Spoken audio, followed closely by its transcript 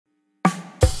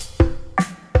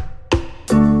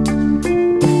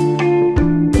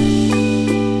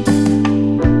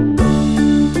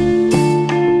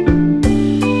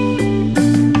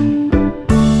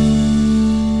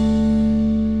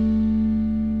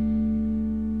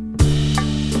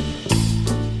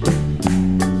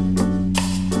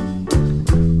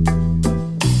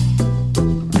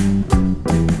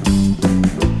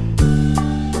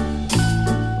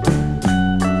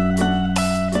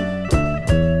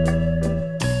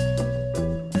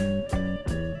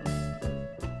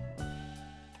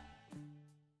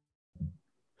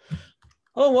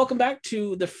Hello, and welcome back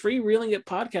to the Free Reeling It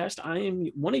podcast. I am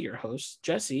one of your hosts,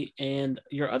 Jesse, and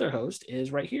your other host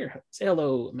is right here. Say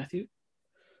hello, Matthew.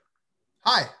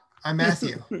 Hi, I'm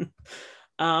Matthew. In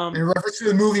Um, reference to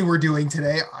the movie we're doing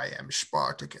today, I am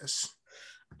Spartacus.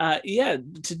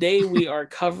 Today we are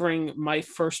covering my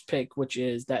first pick, which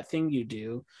is That Thing You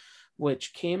Do,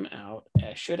 which came out.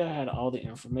 I should have had all the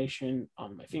information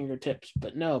on my fingertips,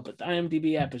 but the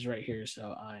IMDb app is right here,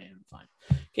 so I am fine.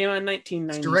 Came out in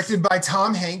 1990. It's directed by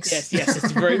Tom Hanks. Yes,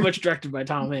 it's very much directed by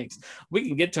Tom Hanks. We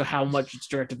can get to how much it's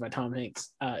directed by Tom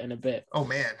Hanks in a bit. Oh,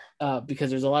 man.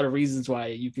 Because there's a lot of reasons why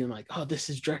you can this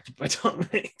is directed by Tom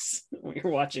Hanks when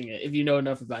you're watching it, if you know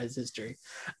enough about his history.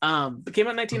 But came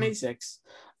out in 1986.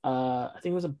 I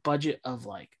think it was a budget of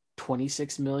like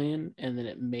 26 million, and then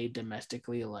it made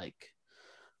domestically like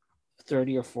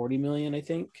 30 or 40 million, I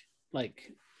think.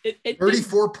 Like it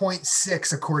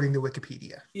 34.6 according to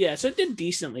Wikipedia. Yeah, so it did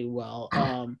decently well.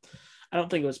 I don't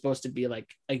think it was supposed to be like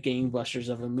a gangbusters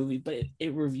of a movie, but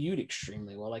it reviewed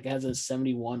extremely well. Like it has a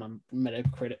 71 on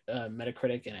Metacritic,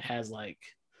 and it has like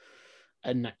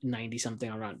a 90 something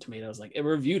on Rotten Tomatoes. Like it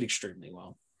reviewed extremely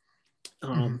well.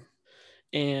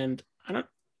 And I don't,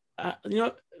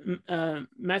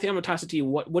 Matthew, I'm gonna toss it to you.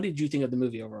 What did you think of the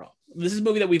movie overall? This is a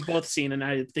movie that we've both seen, and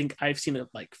I think I've seen it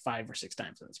like 5 or 6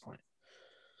 times at this point.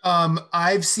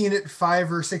 I've seen it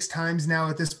 5 or 6 times now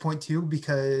at this point too,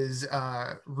 because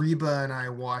Reba and I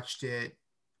watched it.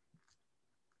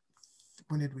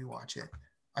 When did we watch it?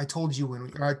 I told you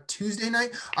when Tuesday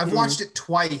night. I've watched it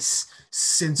twice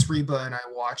since Reba and I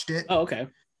watched it. Oh, okay.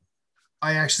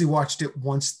 I actually watched it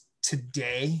once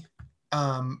today,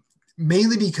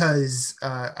 mainly because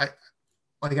I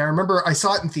remember I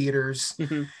saw it in theaters,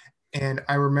 and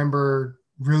I remember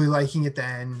really liking it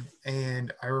then,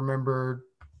 and I remember.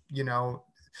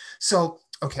 So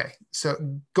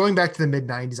going back to the mid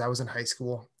 90s, I was in high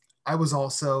school. I was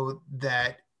also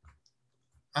that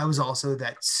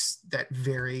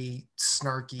very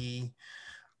snarky,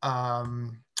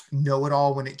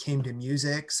 know-it-all when it came to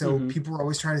music. So people were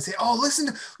always trying to say, "Oh, listen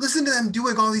to them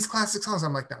doing all these classic songs."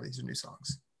 I'm like, "No, these are new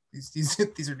songs.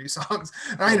 These are new songs."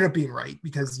 And I ended up being right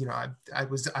because I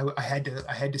had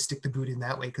to stick the boot in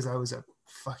that way because I was a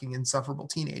fucking insufferable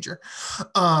teenager.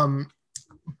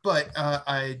 But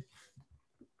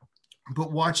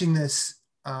watching this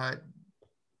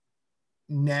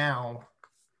now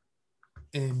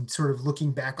and sort of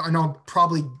looking back, and I'll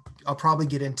probably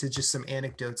get into just some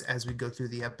anecdotes as we go through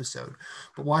the episode,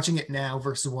 but watching it now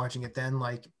versus watching it then,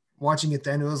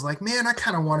 it was like, man, I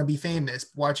kind of want to be famous.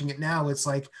 Watching it now, it's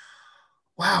like,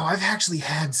 wow, I've actually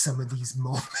had some of these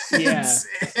moments. Yeah.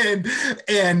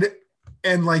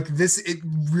 and like this, it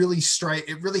really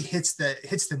hits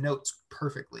the notes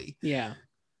perfectly. Yeah.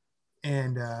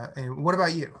 And what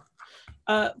about you?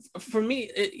 For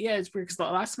me, it's weird because the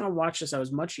last time I watched this, I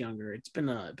was much younger. It's been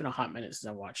a hot minute since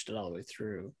I watched it all the way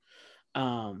through.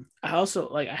 I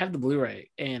also I have the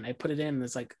Blu-ray and I put it in, and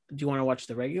it's like, do you want to watch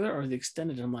the regular or the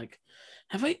extended? And I'm like,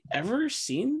 have I ever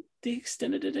seen the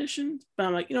extended edition? But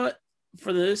I'm like, you know what?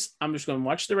 For this, I'm just going to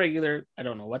watch the regular. I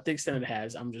don't know what the extended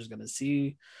has. I'm just going to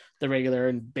see the regular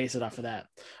and base it off of that.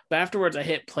 But afterwards, I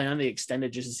hit play on the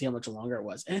extended just to see how much longer it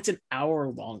was, and it's an hour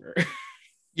longer.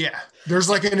 Yeah, there's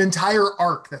like an entire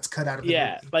arc that's cut out of the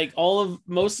movie. Like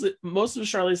most of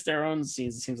Charlize Theron's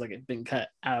scenes, it seems like it's been cut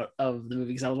out of the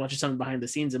movie, because I was watching some behind the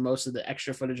scenes, and most of the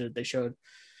extra footage that they showed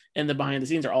in the behind the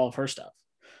scenes are all of her stuff.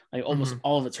 Like almost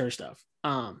all of it's her stuff.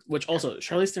 Which also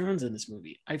Charlize Theron's in this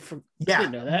movie. I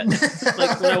didn't know that.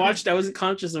 Like when I watched, I wasn't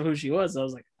conscious of who she was. I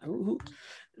was like, who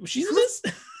she's in this?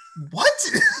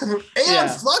 What? Aeon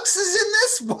Flux is in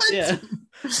this? What? Yeah.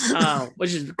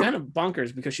 Which is kind of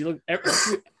bonkers because she looked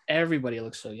everybody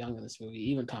looks so young in this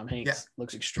movie. Even Tom Hanks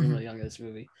looks extremely young in this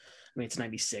movie. I mean, it's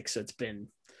 96, so it's been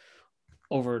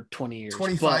over 20 years.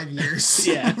 25 years.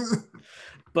 Yeah.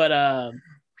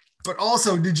 But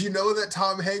also, did you know that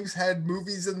Tom Hanks had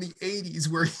movies in the 80s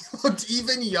where he looked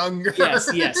even younger? Yes.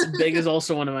 Big is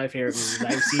also one of my favorite movies.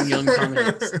 I've seen young Tom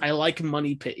Hanks. I like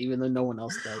Money Pit, even though no one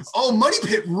else does. Oh, Money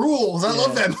Pit rules. I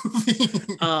love that movie.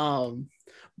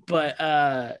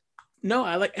 No,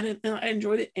 I like, and I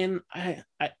enjoyed it. And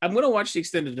I'm going to watch the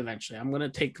extended eventually. I'm going to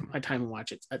take my time and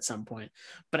watch it at some point.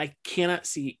 But I cannot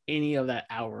see any of that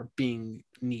hour being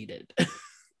needed.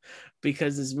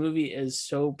 Because this movie is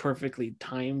so perfectly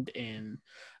timed and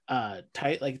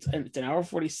tight. Like it's an hour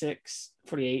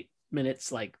 48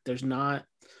 minutes. Like there's not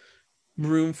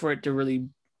room for it to really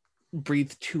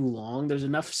breathe too long. There's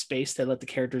enough space to let the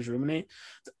characters ruminate.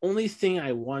 The only thing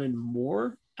I wanted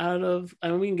more out of, I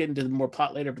mean, we can get into the more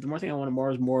plot later, but the more thing I wanted more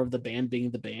is more of the band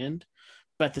being the band.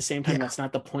 But at the same time, that's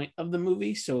not the point of the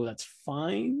movie, so that's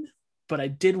fine. but I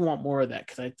did want more of that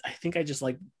because I think I just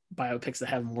like biopics that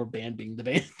have more band being the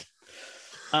band.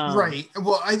 Right.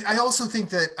 Well, I also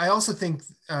think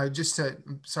just to,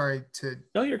 sorry to,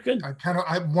 no, you're good.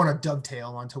 I want to dovetail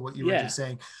onto what you were just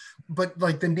saying, but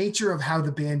like the nature of how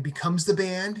the band becomes the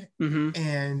band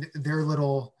and their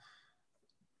little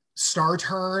star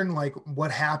turn, like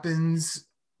what happens,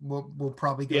 we'll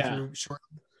probably go through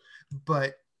shortly.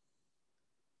 But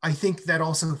I think that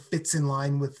also fits in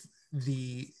line with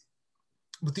the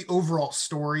overall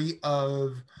story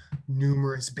of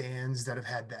numerous bands that have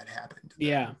had that happen to them.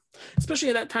 Yeah, especially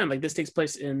at that time. Like this takes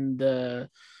place in the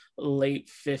late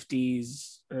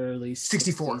 50s, early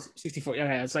 64. 64. Okay,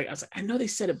 I was like, I know they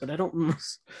said it, but I don't remember.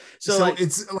 So like,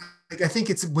 it's like, I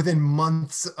think it's within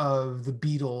months of the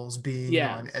Beatles being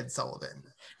on Ed Sullivan.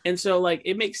 And so like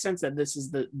it makes sense that this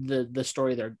is the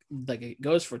story they're like it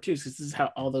goes for too, because this is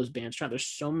how all those bands try. There's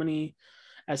so many.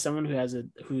 As someone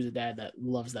who's a dad that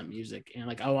loves that music, and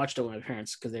like I watched it with my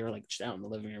parents because they were like just out in the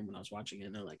living room when I was watching it,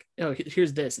 and they're like, oh,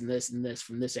 here's this and this and this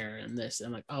from this era and this, and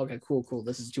I'm like, oh, okay, cool,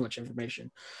 this is too much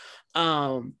information.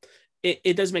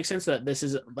 It does make sense that this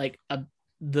is like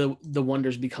the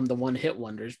wonders become the one hit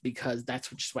wonders, because that's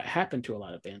just what happened to a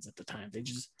lot of bands at the time. They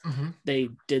just they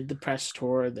did the press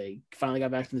tour, they finally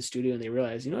got back to the studio, and they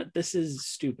realized, you know what, this is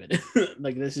stupid.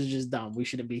 Like this is just dumb, we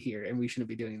shouldn't be here and we shouldn't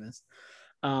be doing this.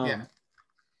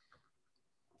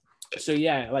 So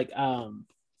I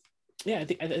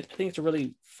think it's a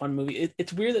really fun movie.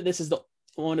 It's weird that this is the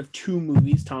one of two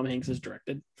movies Tom Hanks has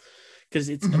directed, because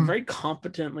it's a very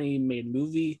competently made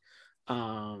movie.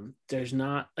 There's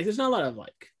not a lot of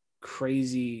like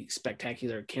crazy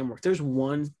spectacular camera work. There's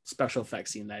one special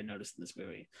effects scene that I noticed in this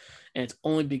movie, and it's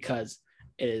only because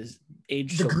it is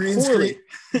aged the so green poorly.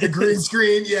 Screen, the green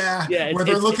screen,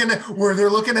 where they're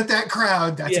looking at that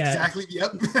crowd. That's exactly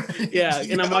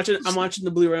And I'm watching the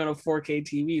Blu-ray on a 4K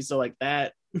TV, so like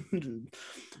that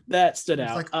that stood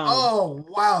out. Like, oh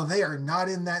wow, they are not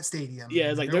in that stadium.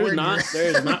 Yeah, it's like there's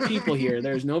not people here.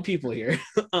 There's no people here.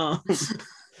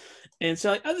 And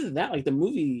so like other than that, like the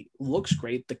movie looks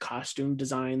great. The costume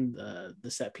design, the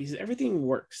set pieces, everything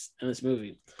works in this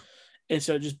movie. And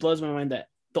so it just blows my mind that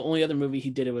the only other movie he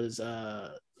did it was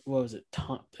what was it?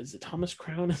 Is it Thomas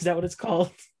Crown? Is that what it's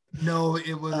called? No,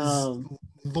 it was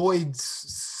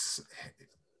Lloyd's,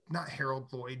 not Harold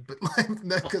Lloyd, but I'm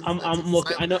looking.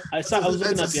 I know. I was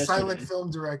looking up yesterday. Silent film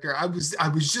director. I was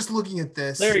just looking at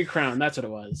this. Larry Crown. That's what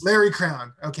it was. Larry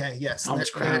Crown. Okay. Yes. Thomas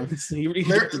Crown. He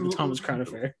did the Thomas Crown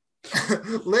affair.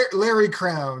 Larry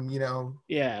Crown. You know.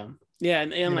 Yeah.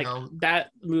 And like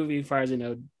that movie, as far as I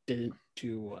know, didn't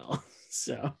do well.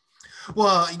 So.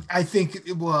 Well, I think.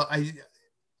 Well,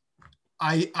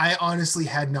 I honestly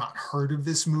had not heard of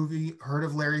this movie, heard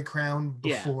of Larry Crown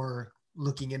before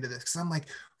looking into this, because I'm like,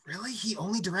 really? He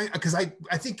only directed? Because I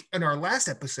think in our last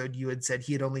episode you had said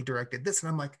he had only directed this, and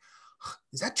I'm like,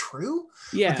 is that true?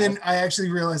 Yeah. But then I actually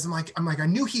realized I'm like I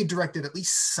knew he had directed at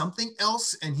least something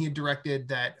else, and he had directed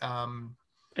that. I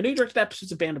knew he directed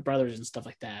episodes of Band of Brothers and stuff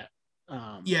like that.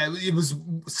 It was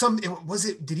some. Was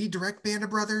it? Did he direct Band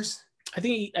of Brothers? I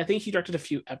think he directed a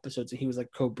few episodes, and he was like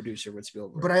co-producer with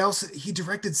Spielberg. But he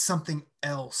directed something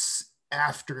else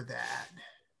after that.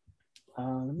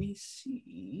 Let me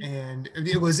see. And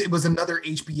it was another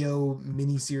HBO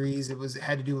miniseries. It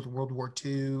had to do with World War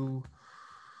II.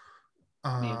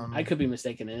 I could be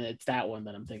mistaken, and it's that one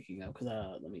that I'm thinking of. Because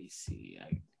let me see.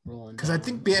 Because I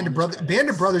think Band of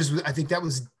Brothers. I think that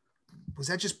was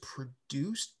that just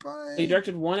produced by? He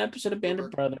directed one episode of Band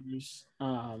of Brothers.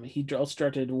 He also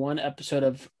directed one episode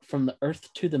of From the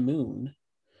Earth to the Moon.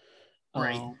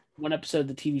 Right. One episode of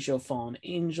the TV show Fallen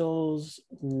Angels.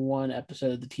 One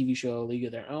episode of the TV show League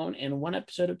of Their Own, and one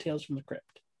episode of Tales from the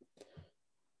Crypt.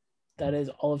 That is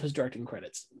all of his directing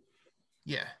credits.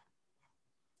 Yeah.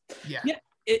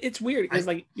 It's weird because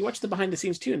like you watch the behind the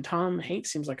scenes too, and Tom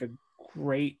Hanks seems like a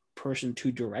great person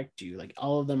to direct you. Like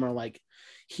all of them are like,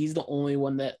 he's the only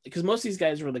one that, because most of these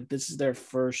guys were like, this is their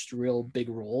first real big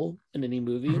role in any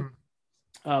movie.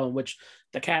 Which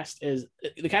the cast is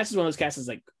one of those casts is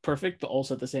like perfect, but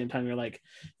also at the same time you're like,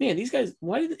 man, these guys,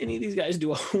 why did any of these guys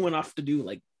went off to do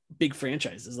like big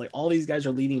franchises? Like all these guys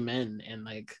are leading men, and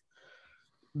like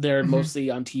they're mostly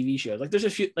on TV shows. Like there's a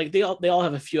few, like they all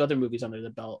have a few other movies under the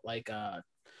belt. Like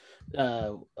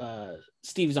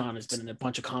Steve Zahn has been in a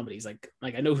bunch of comedies. Like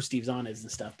I know who Steve Zahn is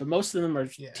and stuff, but most of them are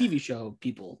TV show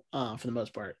people for the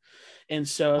most part. And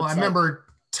so I remember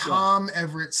Tom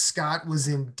Everett Scott was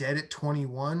in Dead at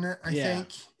 21, I think.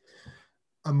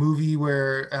 A movie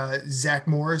where Zach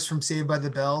Morris from Saved by the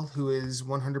Bell, who is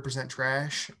 100%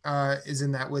 trash, is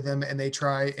in that with him, and they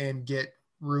try and get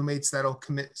roommates that'll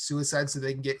commit suicide so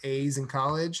they can get A's in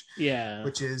college. Yeah.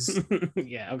 Which is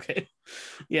yeah, okay.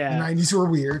 the Yeah. 90s were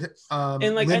weird.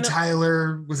 And like Liv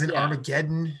Tyler was in yeah.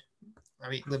 Armageddon. I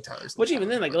mean, Liv Tyler's Which even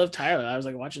then, like Liv Tyler, I was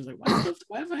like watching, like,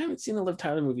 why have I haven't seen a Liv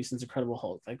Tyler movie since Incredible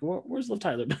Hulk? Like, where's Liv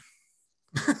Tyler?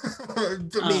 I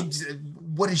mean,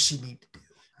 what does she need to do?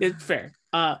 It's fair.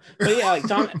 But yeah, like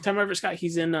Tom Everett Scott,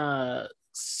 he's in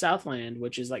Southland,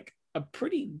 which is like a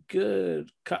pretty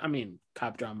good. I mean,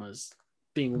 cop dramas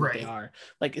being what they are,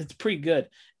 like it's pretty good.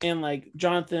 And like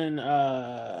Jonathan,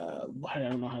 I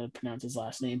don't know how to pronounce his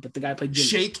last name, but the guy played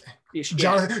Shake. Yeah.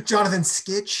 Jonathan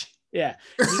Skitch. Yeah,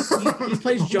 he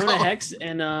plays Jonah Hex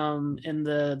and in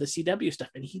the CW stuff,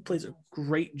 and he plays a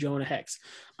great Jonah Hex.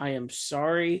 I am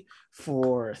sorry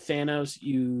for Thanos.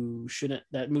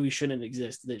 That movie shouldn't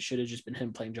exist. That should have just been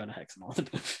him playing Jonah Hex in all the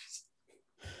movies.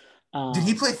 Did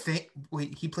he play?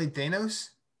 He played Thanos.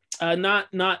 Not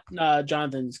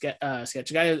Jonathan Sketch.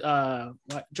 Guy,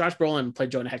 Josh Brolin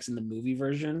played Jonah Hex in the movie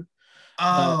version.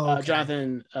 Oh, okay.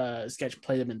 Jonathan Sketch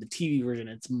played him in the TV version.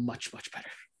 It's much better.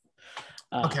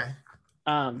 Okay.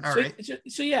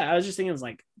 So yeah, I was just thinking, it was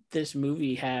like this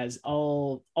movie has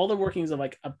all the workings of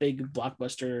like a big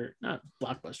blockbuster, not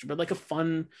blockbuster, but like a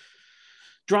fun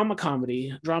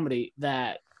dramedy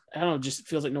that I don't know, just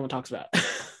feels like no one talks about.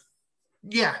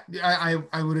 Yeah, I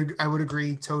would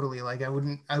agree totally. Like I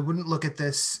wouldn't look at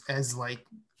this as like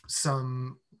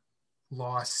some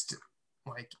lost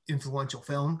like influential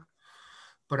film,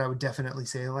 but I would definitely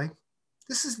say like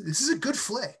this is a good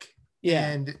flick. Yeah.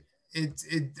 And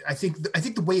I think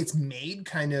the way it's made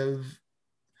kind of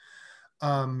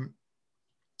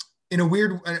in a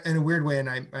weird way, and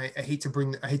I hate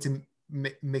to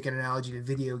make an analogy to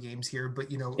video games here, but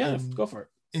you know, go for it.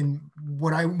 And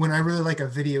when I really like a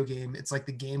video game, it's like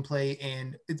the gameplay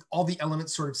and all the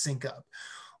elements sort of sync up.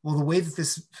 Well, the way that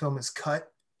this film is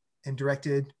cut and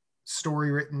directed,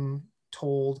 story written,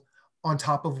 told, on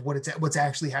top of what's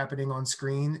actually happening on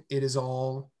screen, it is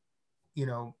all, you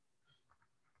know,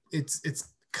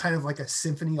 it's kind of like a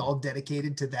symphony all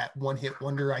dedicated to that one hit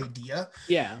wonder idea.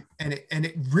 Yeah. And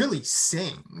it really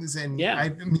sings. And yeah, I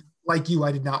mean, like you,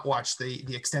 I did not watch the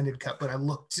extended cut, but I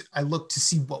looked to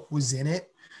see what was in it.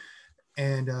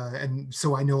 And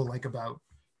so I know like about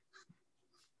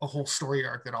a whole story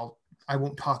arc that I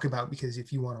won't talk about, because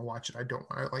if you want to watch it, I don't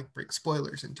want to like bring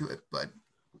spoilers into it, but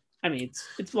I mean,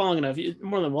 it's long enough. You're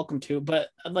more than welcome to, but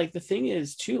like the thing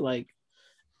is too, like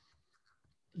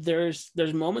there's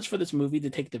moments for this movie to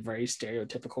take the very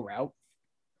stereotypical route.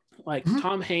 Like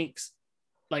Tom Hanks,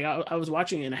 like I was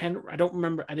watching it and I didn't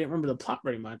remember the plot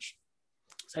very much.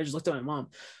 So I just looked at my mom,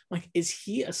 like, is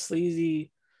he a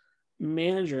sleazy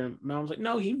manager? And my mom's like,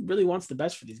 no, he really wants the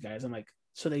best for these guys. I'm like,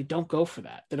 so they don't go for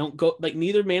that. They don't go, like,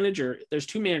 neither manager, there's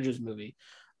two managers in the movie,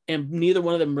 and neither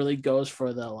one of them really goes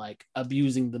for the like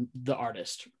abusing the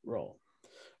artist role,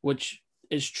 which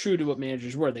is true to what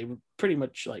managers were. They were pretty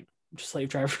much like slave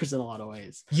drivers in a lot of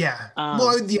ways. Yeah.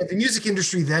 The music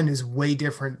industry then is way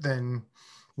different than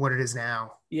what it is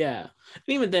now. Yeah. And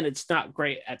even then it's not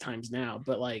great at times now,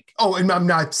 but like, and I'm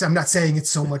not saying it's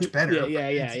so much better.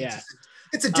 yeah.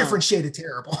 It's a different shade of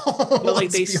terrible. But like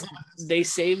they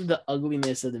saved the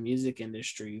ugliness of the music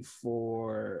industry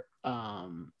for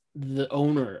the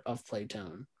owner of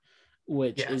Playtone,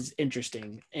 which is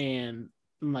interesting. And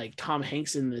like Tom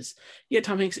Hanks in this,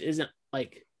 Tom Hanks isn't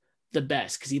like the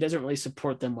best because he doesn't really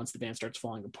support them once the band starts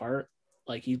falling apart.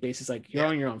 Like he's basically like, you're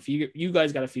on your own. You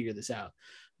guys got to figure this out.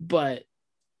 But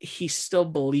he still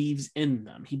believes in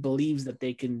them. He believes that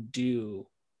they can do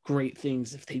great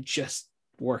things if they just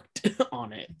worked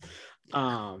on it.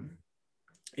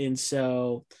 And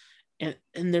so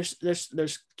and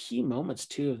there's key moments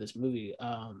too of this movie.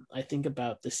 I think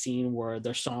about the scene where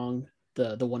their song,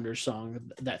 the Wonder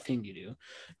song, That Thing You Do,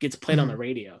 gets played on the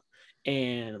radio,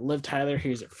 and Liv Tyler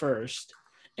hears it first,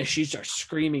 and she starts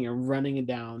screaming and running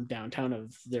downtown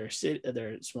of their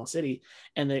small city,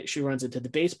 and then she runs into the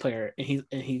bass player, and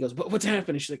he goes, what's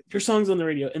happening? She's like, your song's on the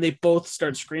radio, and they both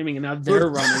start screaming, and now they're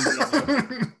running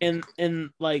together.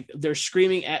 and like they're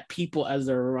screaming at people as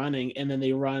they're running, and then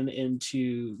they run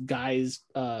into Guy's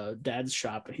dad's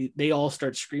shop, and they all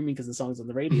start screaming because the song's on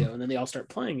the radio, and then they all start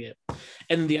playing it,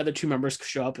 and then the other two members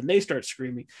show up and they start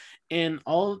screaming, and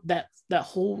all that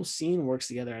whole scene works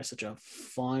together as such a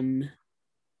fun,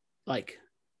 like,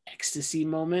 ecstasy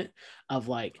moment of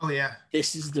like,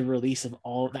 this is the release of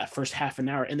all that first half an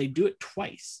hour. And they do it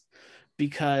twice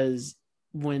because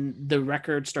when the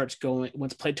record starts going,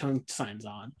 once Playtone signs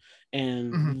on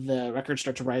and the record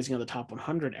starts rising on the top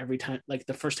 100 every time, like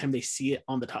the first time they see it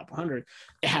on the top 100,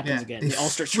 it happens again. They all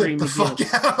start screaming again.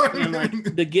 And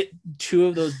like they get two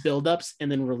of those buildups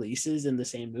and then releases in the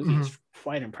same movie is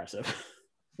quite impressive.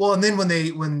 Well, and then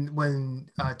when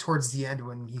towards the end,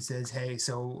 when he says, "Hey,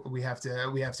 so we have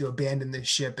to abandon this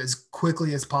ship as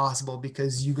quickly as possible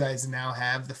because you guys now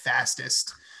have the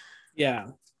fastest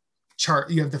chart.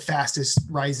 You have the fastest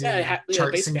rising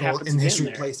chart single in the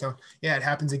history of Playtone." Yeah, it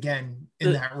happens again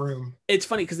in that room. It's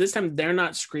funny because this time they're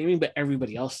not screaming, but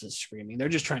everybody else is screaming. They're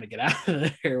just trying to get out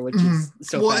of there, which is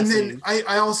so well. And then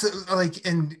I also like,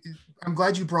 and I'm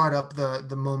glad you brought up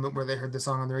the moment where they heard the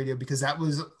song on the radio, because that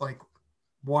was like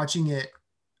watching it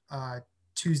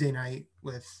Tuesday night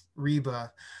with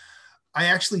Reba. I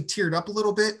actually teared up a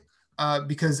little bit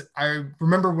because I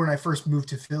remember when I first moved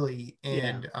to Philly,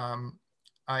 and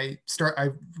I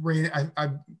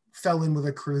fell in with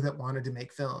a crew that wanted to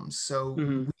make films.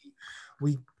 So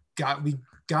we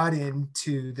got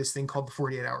into this thing called the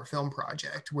 48-hour film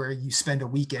project, where you spend a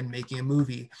weekend making a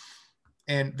movie,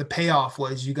 and the payoff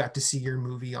was you got to see your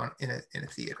movie in a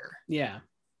theater. Yeah.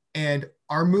 And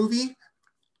our movie,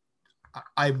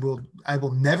 I will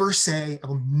never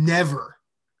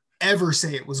ever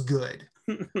say it was good.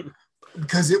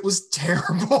 Because it was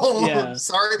terrible. Yeah.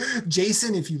 Sorry,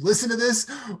 Jason, if you listen to this,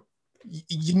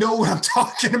 you know what I'm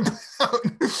talking about.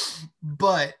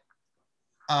 But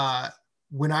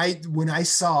when I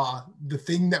saw the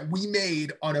thing that we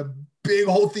made on a big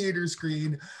old theater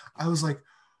screen, I was like,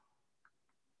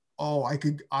 oh,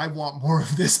 I want more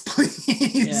of this,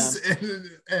 please.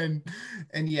 Yeah.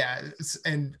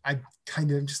 And I kind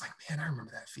of just like, man, I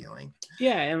remember that feeling.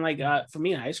 Yeah. And like for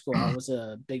me in high school, I was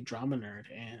a big drama nerd,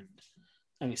 and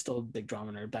I mean, still a big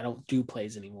drama nerd, but I don't do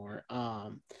plays anymore.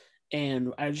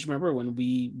 And I just remember when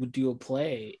we would do a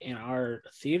play, and our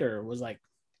theater was like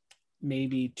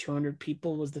maybe 200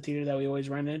 people was the theater that we always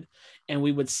rented, and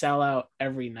we would sell out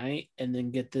every night and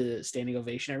then get the standing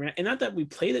ovation every night. And not that we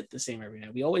played it the same every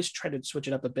night. We always tried to switch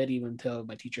it up a bit, even until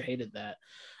my teacher hated that.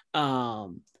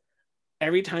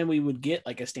 Every time we would get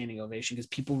like a standing ovation because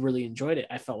people really enjoyed it,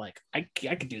 I felt like I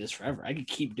could do this forever. I could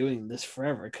keep doing this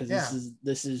forever because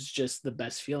this is just the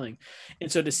best feeling.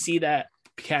 And so to see that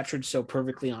captured so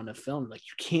perfectly on a film, like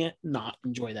you can't not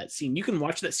enjoy that scene. You can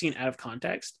watch that scene out of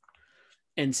context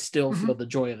and still feel the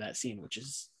joy of that scene, which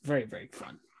is very, very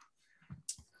fun.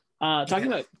 Talking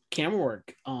about camera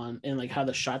work and like how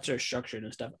the shots are structured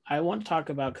and stuff, I want to talk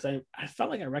about, because I felt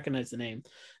like I recognized the name.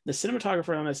 The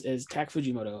cinematographer on this is Tak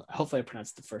Fujimoto. Hopefully I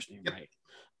pronounced the first name right.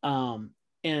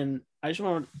 And I just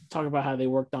want to talk about how they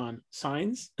worked on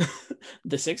Signs,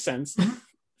 The Sixth Sense,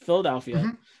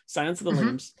 Philadelphia, Silence of the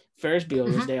Lambs, Ferris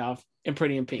Bueller's Day Off, and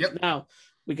Pretty in Pink. Now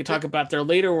we could talk about their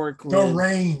later work with The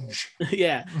Range.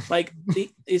 Yeah, like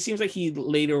it seems like he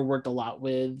later worked a lot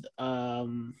with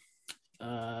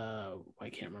I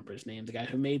can't remember his name, the guy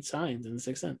who made Signs in The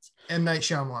Sixth Sense. M. Night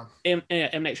Shyamalan. M.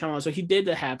 Night Shyamalan. So he did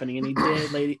The Happening, and he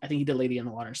did Lady in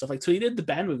the Water and stuff like. So he did the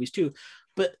bad movies too.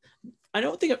 But I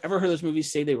don't think I've ever heard those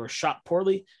movies say they were shot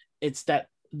poorly. It's that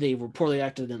they were poorly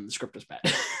acted and the script was bad.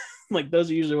 Like those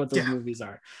are usually what those movies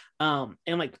are. And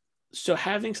like, so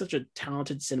having such a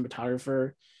talented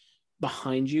cinematographer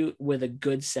behind you with a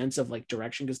good sense of like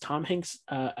direction, because Tom Hanks,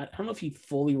 I don't know if he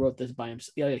fully wrote this by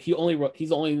himself. Yeah, he's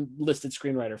the only listed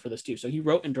screenwriter for this too. So he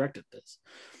wrote and directed this,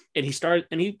 and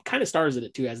he kind of stars in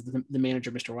it too as the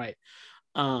manager, Mr. White.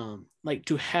 Like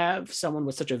to have someone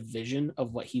with such a vision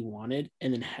of what he wanted,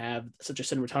 and then have such a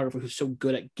cinematographer who's so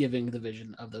good at giving the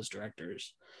vision of those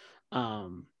directors,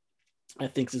 I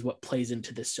think is what plays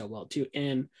into this so well too.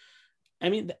 And I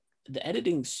mean, the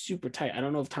editing's super tight. I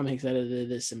don't know if Tom Hanks edited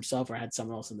this himself or had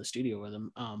someone else in the studio with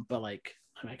him. But like,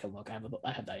 I can look. I have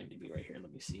the IMDb right here.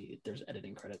 Let me see if there's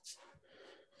editing credits.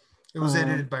 It was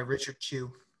edited by Richard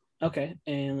Chew. Okay,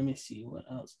 and let me see what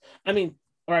else. I mean,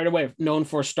 right away, known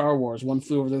for Star Wars, One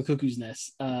Flew Over the Cuckoo's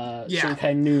Nest.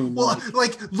 Shanghai Noon. Well,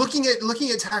 like looking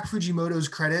at Tak Fujimoto's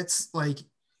credits, like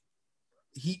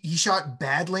he shot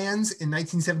Badlands in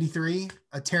 1973,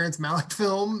 a Terrence Malick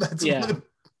film. That's one of the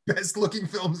best looking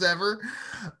films ever.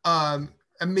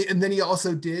 I mean, and then he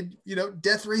also did,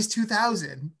 Death Race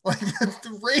 2000. Like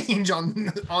the range on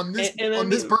this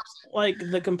person. Like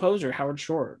the composer Howard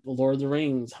Shore, The Lord of the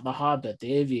Rings, The Hobbit,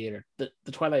 The Aviator, the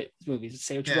Twilight movies.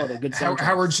 Say what you will, they're good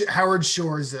soundtracks. Howard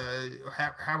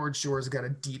Shore's got a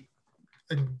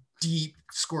deep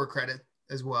score credit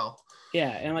as well.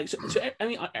 Yeah, and like so I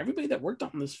mean, everybody that worked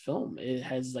on this film, it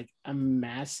has like a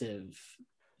massive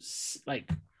like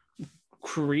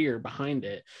career behind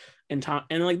it. And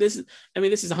like this is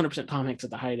 100% Tom Hanks at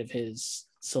the height of his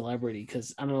celebrity,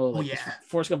 because I don't know, Oh like yeah,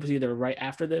 Forrest Gump was either right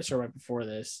after this or right before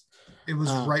this. it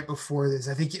was right before this.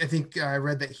 I think I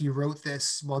read that he wrote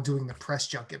this while doing the press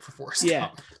junket for Forrest Yeah.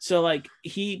 Gump. So like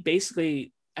he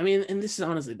basically, I mean, and this is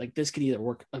honestly like this could either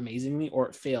work amazingly or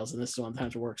it fails, and this is one of the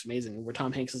times it works amazingly, where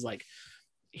Tom Hanks is like,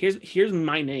 here's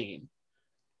my name.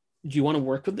 Do you want to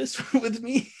work with this with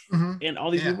me? Mm-hmm. And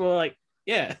all these people are like,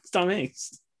 yeah, it's Tom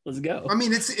Hanks. Let's go. I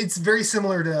mean, it's very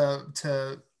similar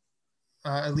to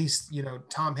at least, you know,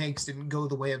 Tom Hanks didn't go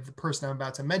the way of the person I'm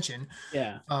about to mention.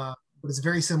 Yeah. But it's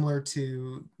very similar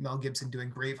to Mel Gibson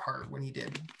doing Braveheart when he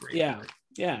did Braveheart.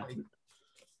 Yeah.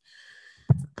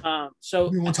 Like, so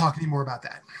we won't talk anymore about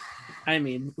that. I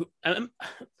mean, I'm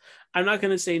not going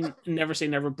to say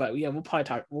never, but yeah, we'll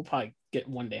probably get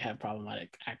one day have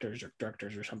problematic actors or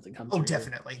directors or something come through. Oh,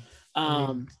 definitely. I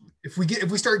mean, if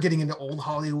we start getting into old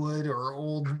Hollywood or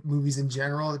old movies in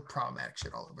general, it's problematic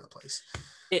shit all over the place.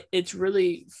 It's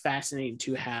really fascinating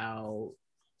to how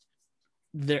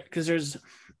because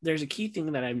there's a key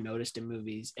thing that I've noticed in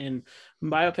movies, and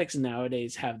biopics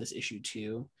nowadays have this issue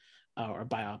too, or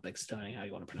biopics, depending how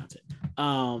you want to pronounce it,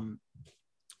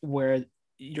 where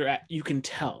you can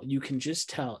just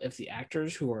tell if the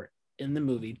actors who are in the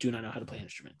movie do not know how to play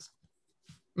instruments.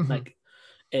 Mm-hmm. Like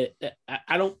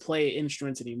I don't play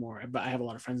instruments anymore, but I have a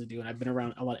lot of friends that do, and I've been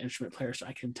around a lot of instrument players, so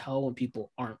I can tell when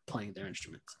people aren't playing their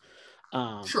instruments.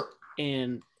 Sure.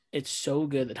 And it's so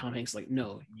good that Tom Hanks like,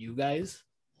 no, you guys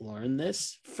learn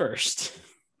this first.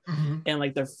 Mm-hmm. And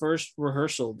like their first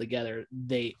rehearsal together,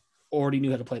 they already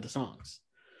knew how to play the songs.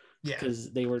 Yeah,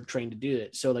 because they were trained to do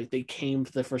it. So like they came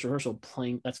to the first rehearsal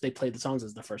playing. They played the songs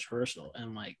as the first rehearsal,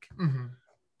 and like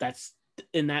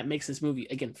that makes this movie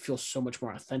again feel so much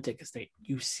more authentic, because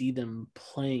you see them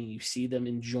playing, you see them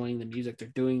enjoying the music, they're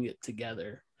doing it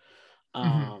together.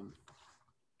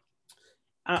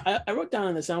 I wrote down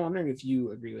on this. I'm wondering if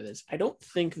you agree with this. I don't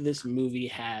think this movie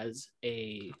has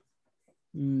a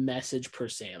message per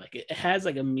se. Like it has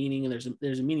like a meaning, and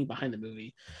there's a meaning behind the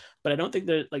movie, but I don't think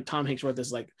that like Tom Hanks wrote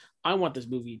this like, I want this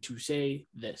movie to say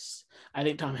this. I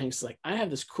think Tom Hanks like, I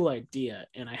have this cool idea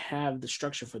and I have the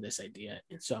structure for this idea,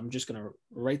 and so I'm just gonna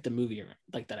write the movie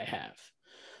like that I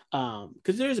have,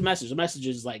 because there's a message. The message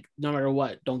is like, no matter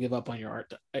what, don't give up on your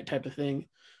art type of thing.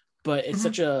 But it's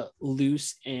such a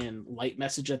loose and light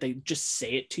message that they just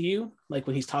say it to you. Like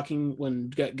when Guy's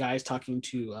talking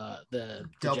to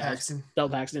Del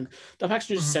Paxton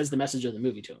just says the message of the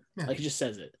movie to him. Yeah. Like he just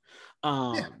says it.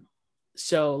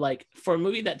 So like for a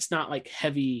movie that's not like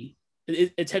heavy,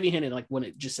 it's heavy-handed like when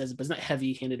it just says it, but it's not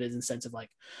heavy-handed in the sense of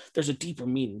like there's a deeper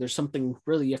meaning. There's something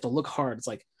really you have to look hard. It's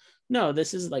like, no,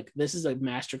 this is a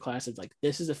masterclass. It's like,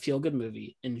 this is a feel-good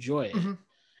movie. Enjoy it.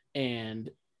 And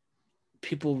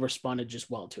people responded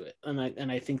just well to it, and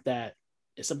I think that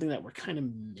is something that we're kind of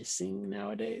missing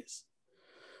nowadays.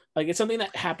 Like it's something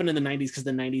that happened in the 90s, because the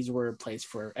 90s were a place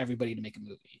for everybody to make a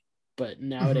movie, but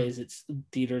nowadays it's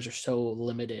theaters are so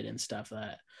limited and stuff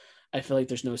that I feel like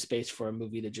there's no space for a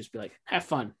movie to just be like, have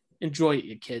fun, enjoy it,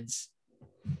 you kids.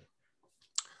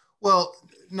 Well,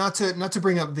 not to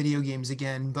bring up video games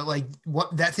again, but like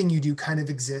what that thing you do kind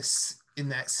of exists in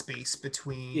that space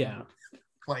between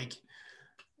like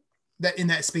that in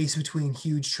that space between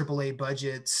huge AAA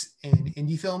budgets and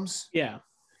indie films. Yeah.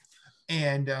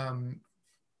 And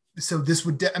so this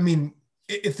would, I mean,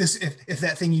 if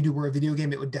that thing you do were a video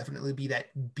game, it would definitely be that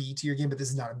B tier game, but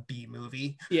this is not a B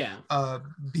movie. Yeah.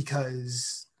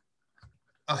 Because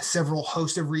several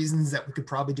host of reasons that we could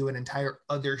probably do an entire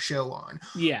other show on.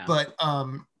 Yeah. But I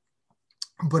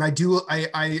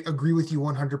agree with you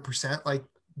 100%. Like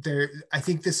I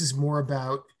think this is more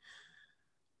about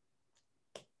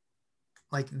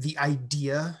like the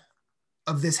idea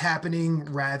of this happening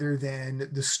rather than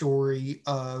the story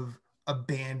of a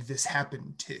band this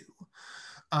happened to.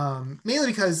 Mainly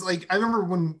because like, I remember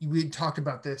when we had talked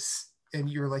about this and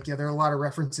you were like, yeah, there are a lot of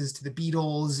references to the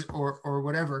Beatles or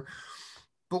whatever.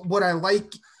 But what I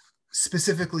like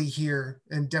specifically here,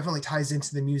 and definitely ties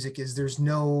into the music, is there's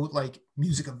no like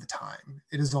music of the time.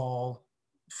 It is all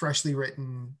freshly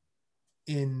written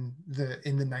in the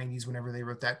 90s whenever they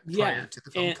wrote that prior to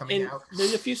the film coming out.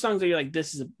 There's a few songs that you're like,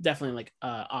 this is definitely like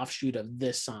offshoot of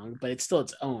this song, but it's still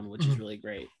its own, which is really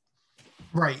great.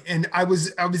 Right. And I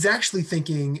was actually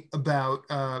thinking about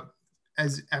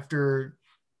as after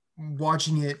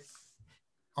watching it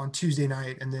on Tuesday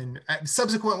night, and then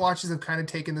subsequent watches have kind of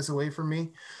taken this away from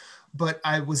me. But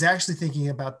I was actually thinking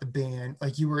about the band,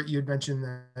 like you had mentioned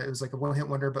that it was like a one-hit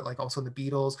wonder, but like also the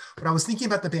Beatles. But I was thinking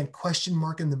about the band Question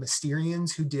Mark and the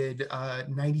Mysterians, who did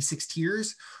 96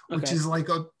 Tears, which is like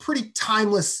a pretty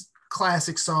timeless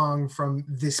classic song from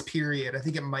this period. I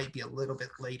think it might be a little bit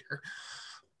later.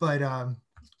 But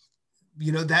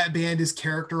that band is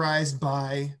characterized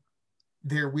by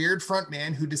their weird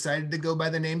frontman who decided to go by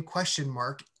the name Question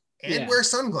Mark and wear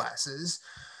sunglasses.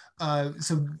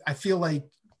 So I feel like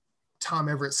Tom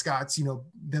Everett Scott's,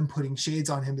 them putting shades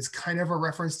on him is kind of a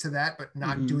reference to that, but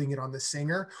not doing it on the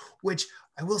singer, which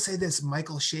I will say this,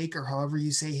 Michael Shake, or however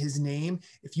you say his name,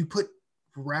 if you put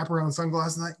wraparound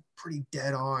sunglasses, that pretty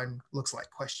dead on looks like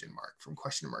Question Mark from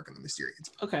Question Mark and the Mysterians.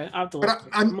 Okay, I'll have to look,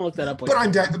 I'm gonna look that up.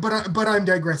 But I'm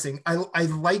digressing. I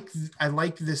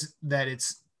like this, that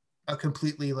it's a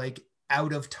completely like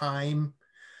out of time,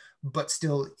 but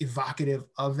still evocative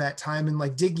of that time, and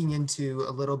like digging into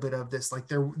a little bit of this. Like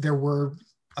there were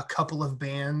a couple of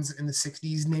bands in the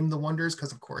 60s named the Wonders,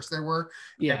 because of course there were.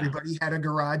 Everybody had a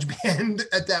garage band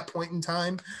at that point in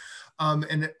time.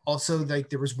 And also like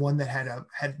there was one that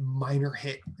had minor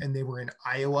hit, and they were in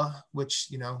Iowa,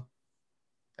 which,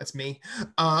 that's me.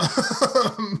 I'm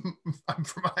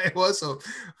from Iowa, so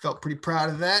felt pretty proud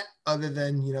of that, other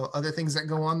than, other things that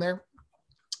go on there.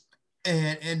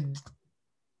 And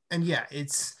yeah,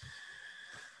 it's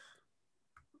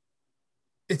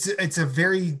a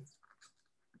very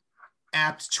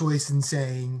apt choice in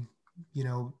saying,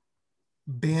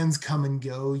 bands come and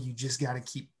go, you just got to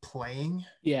keep playing.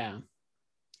 Yeah.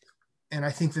 And I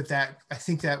think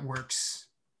that works.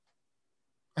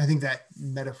 I think that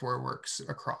metaphor works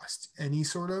across any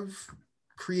sort of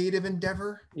creative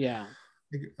endeavor. Yeah.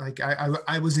 Like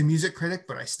I was a music critic,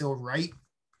 but I still write,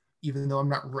 even though I'm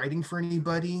not writing for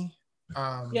anybody.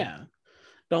 Don't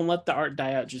let the art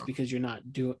die out just because you're not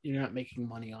making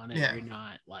money on it. You're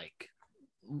not like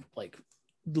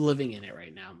living in it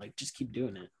right now. Like, just keep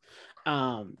doing it.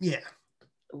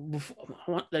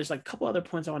 There's like a couple other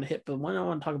points I want to hit, but one I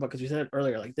want to talk about, because we said it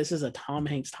earlier, like this is a Tom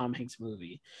Hanks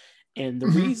movie, and the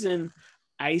reason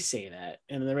I say that,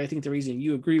 and I think the reason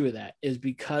you agree with that, is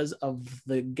because of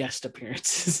the guest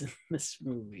appearances in this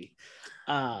movie.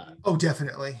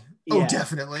 Definitely.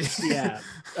 Definitely.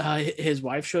 His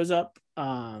wife shows up.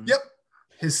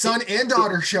 His son and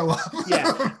daughter show up.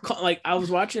 Like I was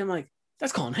watching, I'm like,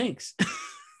 that's Colin Hanks.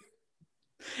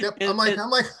 I'm like,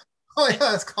 oh yeah,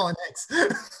 that's Colin Hanks.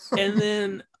 And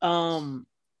then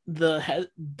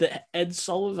the Ed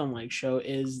Sullivan show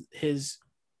is his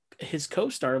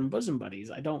co-star in Bosom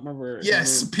Buddies. I don't remember.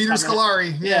 Yes, Peter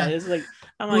Scolari. Yeah, it's like,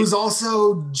 who's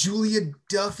also Julia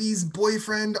Duffy's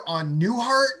boyfriend on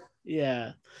Newhart.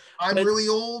 Yeah, I'm really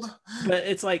old. But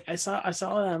it's like I saw that,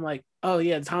 I'm like, oh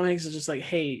yeah, Tom Hanks is just like,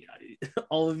 hey,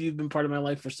 all of you have been part of my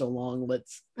life for so long.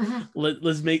 Let's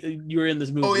make you're in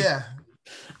this movie.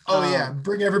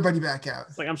 Bring everybody back out.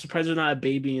 It's like, I'm surprised there's not a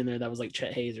baby in there that was like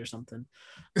Chet Hayes or something.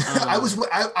 I was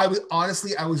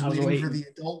waiting for the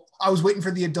adult. I was waiting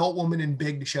for the adult woman in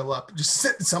Big to show up, just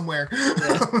sitting somewhere.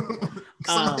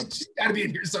 She's got to be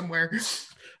in here somewhere.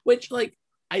 Which, like,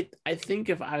 I think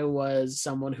if I was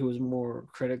someone who was more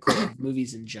critical of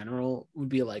movies in general, would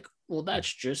be like, well,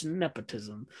 that's just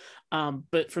nepotism.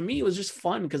 But for me, it was just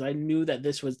fun because I knew that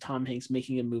this was Tom Hanks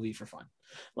making a movie for fun.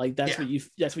 Like that's what you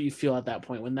feel at that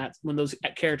point, when those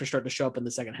characters start to show up in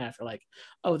the second half. You're like,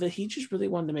 oh, that he just really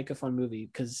wanted to make a fun movie,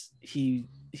 because he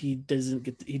didn't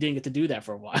get to do that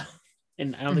for a while.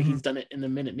 And I don't think he's done it in a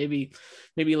minute. Maybe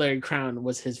Larry Crown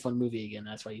was his fun movie again.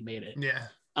 That's why he made it. He's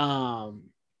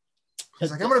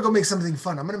like, I'm gonna go make something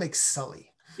fun. I'm gonna make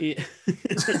Sully. Yeah.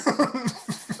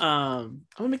 I'm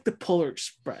gonna make the Polar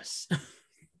Express.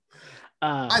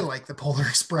 I like the Polar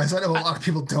Express. I know a lot of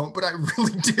people don't, but I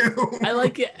really do. I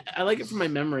like it from my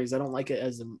memories. I don't like it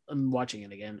as I'm watching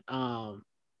it again.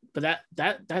 But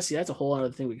that's a whole other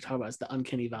thing we can talk about. It's the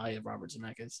uncanny valley of Robert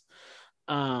Zemeckis.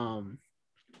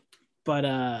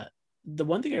 But the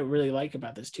one thing I really like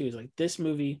about this too is like this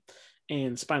movie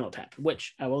and Spinal Tap,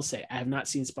 which I will say I have not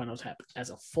seen Spinal Tap as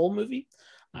a full movie.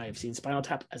 I've seen Spinal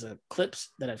Tap as a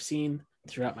clips that I've seen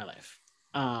throughout my life.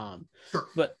 But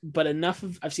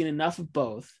I've seen enough of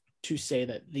both to say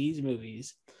that these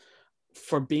movies,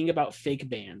 for being about fake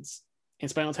bands, and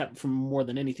Spinal Tap for more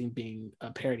than anything being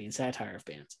a parody and satire of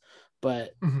bands,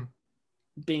 but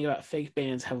being about fake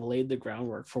bands, have laid the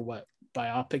groundwork for what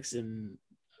biopics and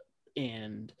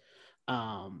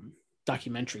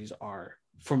documentaries are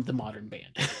from the modern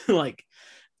band. Like,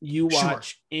 you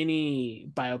watch any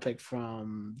biopic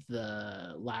from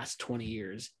the last 20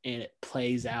 years and it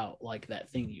plays out like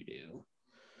that thing you do.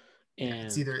 And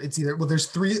it's either well, there's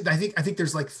three, I think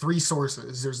there's like three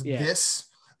sources. There's this,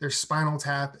 there's Spinal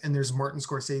Tap, and there's Martin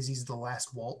Scorsese's The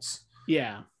Last Waltz.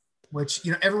 Yeah. Which,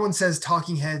 everyone says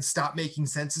Talking Heads Stop Making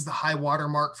Sense is the high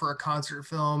watermark for a concert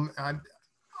film.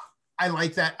 I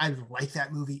like that. I like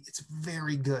that movie. It's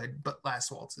very good, but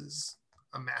Last Waltz is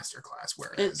a masterclass.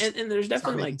 And, Whereas and there's It's Not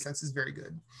definitely Making like Sense is very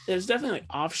good. there's definitely like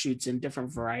offshoots in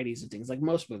different varieties of things, like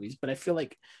most movies. But I feel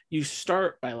like you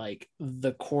start by like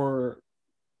the core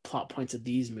plot points of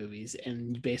these movies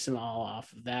and you base them all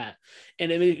off of that,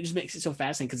 and it just makes it so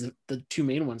fascinating because the two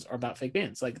main ones are about fake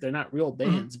bands. Like they're not real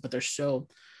bands, but they're so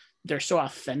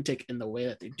authentic in the way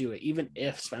that they do it. Even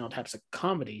if Spinal Tap's a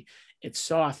comedy, it's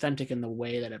so authentic in the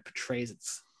way that it portrays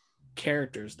its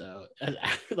characters though.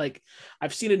 Like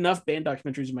I've seen enough band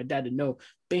documentaries with my dad to know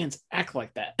bands act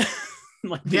like that.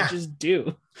 Like they just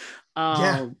do.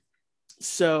 Yeah.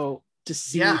 So to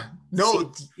see yeah,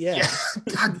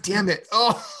 god damn it,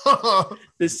 oh.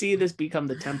 To see this become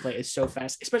the template is so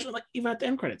fast, especially like even at the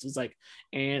end credits. It's like,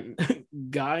 and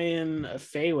Guy and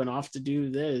Faye went off to do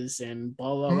this, and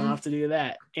blah blah went off to do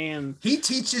that, and he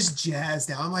teaches jazz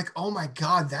now. I'm like, oh my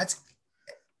god, that's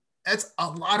a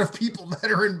lot of people that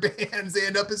are in bands. They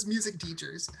end up as music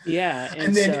teachers. Yeah,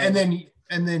 and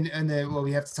then well,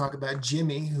 we have to talk about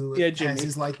Jimmy, who has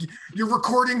his like, you're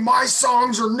recording my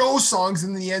songs or no songs,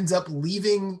 and then he ends up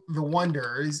leaving the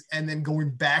Wonders and then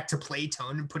going back to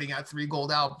Playtone and putting out 3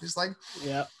 gold albums. Just like,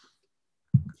 yeah.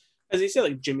 As you say,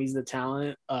 like Jimmy's the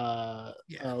talent,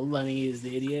 Lenny is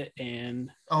the idiot,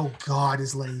 and oh god,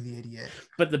 is Lenny the idiot?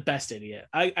 But the best idiot.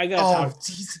 I got.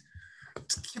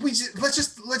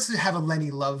 Let's have a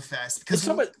Lenny love fest, because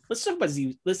let's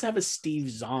have a Steve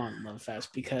Zahn love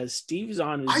fest, because Steve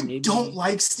Zahn is don't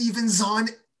like Steven Zahn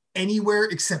anywhere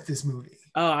except this movie.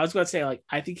 Oh, I was going to say, like,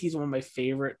 I think he's one of my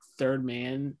favorite third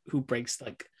man who breaks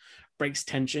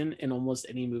tension in almost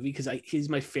any movie, because he's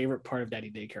my favorite part of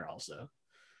Daddy Daycare also.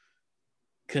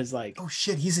 Because like, oh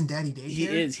shit, he's in Daddy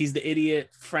Daycare. He's the idiot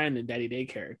friend in Daddy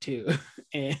Daycare too,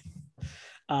 and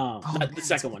not the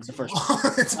second one, the first one.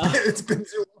 It's been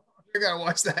too long. I gotta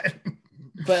watch that.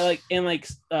 But like, and like,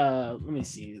 let me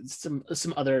see some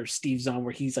other Steve Zahn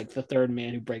where he's like the third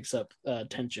man who breaks up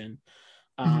tension.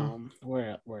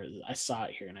 Where I saw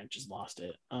it here and I just lost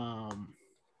it. Why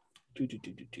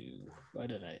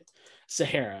did I?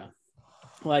 Sahara.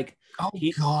 Like,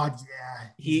 god, yeah,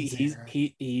 he's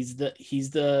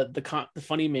the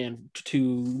funny man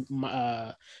to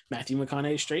Matthew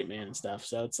McConaughey's straight man and stuff.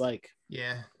 So it's like,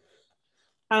 yeah,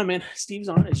 I don't know, man. Steve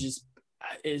Zahn is just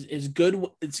is good.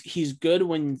 He's good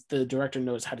when the director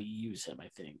knows how to use him, I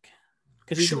think,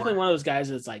 because he's definitely one of those guys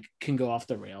that's like can go off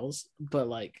the rails. But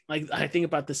like I think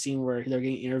about the scene where they're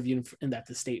getting interviewed at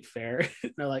the state fair.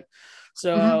 They're like,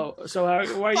 why are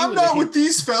you? I'm not with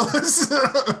these fellas.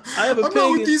 I have a pig.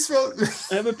 Not with these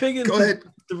fellas. I have a pig in the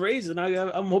raisin.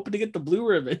 I'm hoping to get the blue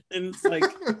ribbon, and it's like,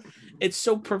 it's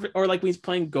so perfect. Or like when he's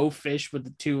playing Go Fish with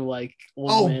the two like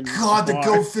old men. Oh god, the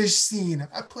Go Fish scene.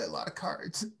 I play a lot of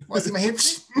cards. Want to see my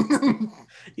hand?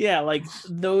 Yeah, like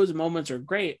those moments are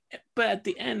great. But at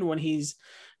the end, when he's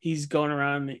going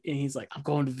around and he's like, I'm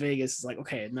going to Vegas, it's like,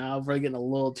 okay, now we're getting a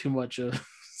little too much of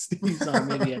Steve Zahn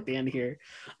maybe at the end here.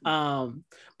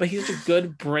 But he's a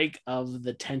good break of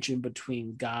the tension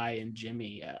between Guy and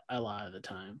Jimmy a lot of the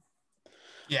time.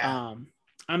 Yeah.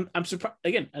 I'm surprised.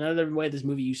 Again, another way this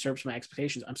movie usurps my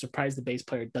expectations. I'm surprised the bass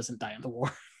player doesn't die in the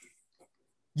war.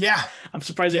 Yeah. I'm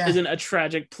surprised there isn't a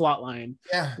tragic plot line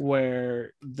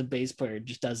where the bass player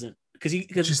just doesn't, because he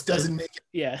just doesn't make it.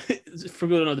 Yeah. For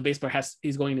people to know, the bass player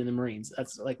he's going in the Marines.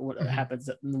 That's like what happens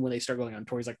when they start going on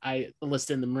tour. He's like, I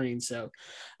enlisted in the Marines, so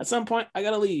at some point I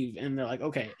gotta leave. And they're like,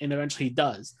 okay. And eventually he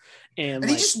does. And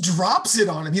he just drops it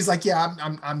on him. He's like, yeah,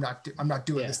 I'm not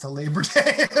doing this till Labor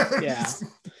Day. Yeah.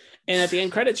 And at the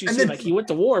end credits, you see like he went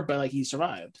to war, but like he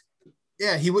survived.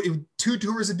 Yeah, he 2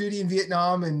 tours of duty in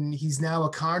Vietnam, and he's now a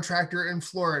contractor in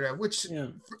Florida, which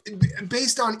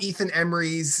based on Ethan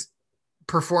Embry's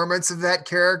performance of that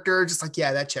character, just like,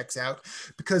 yeah, that checks out,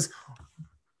 because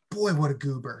boy, what a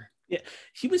goober. Yeah,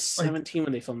 he was 17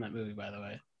 when they filmed that movie, by the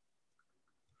way.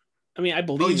 I mean, I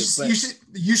believe it, but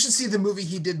you should see the movie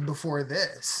he did before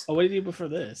this. Oh, what did he do before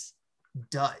this?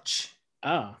 Dutch.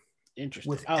 Oh, interesting.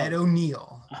 With Ed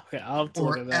O'Neill. Okay, I'll have to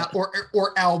look at that.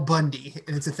 Or Al Bundy,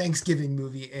 and it's a Thanksgiving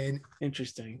movie, and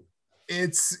interesting.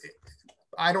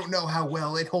 I don't know how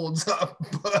well it holds up,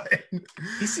 but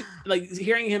he's like,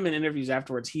 hearing him in interviews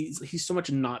afterwards, he's so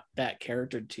much not that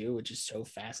character too, which is so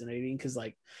fascinating, because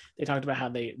like they talked about how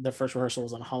the first rehearsal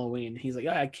was on Halloween. He's like,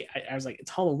 I was like, it's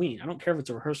Halloween. I don't care if it's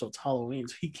a rehearsal, it's Halloween.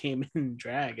 So he came in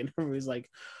drag, and everybody's like,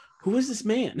 who is this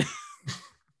man?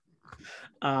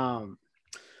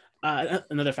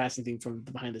 Another fascinating thing from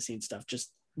the behind the scenes stuff,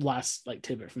 just last like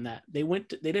tidbit from that, they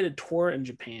did a tour in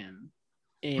Japan,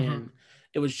 and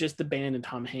it was just the band and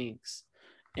Tom Hanks,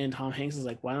 and Tom Hanks was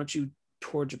like, why don't you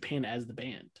tour Japan as the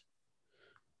band?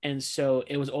 And so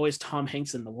it was always Tom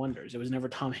Hanks and the Wonders. It was never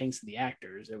Tom Hanks and the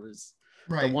actors. It was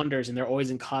the Right. Wonders, and they're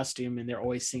always in costume and they're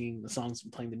always singing the songs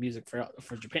and playing the music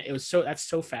for Japan. That's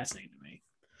so fascinating to me.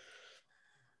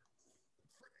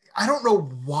 I don't know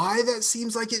why that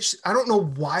seems like it. I don't know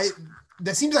why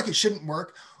that seems like it shouldn't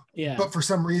work. Yeah. But for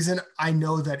some reason, I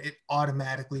know that it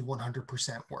automatically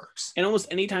 100% works. And almost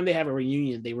anytime they have a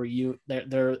reunion,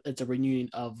 it's a reunion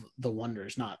of the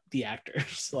Wonders, not the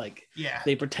actors. Like, yeah,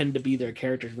 they pretend to be their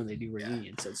characters when they do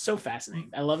reunions. Yeah. So it's so fascinating.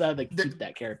 I love how they keep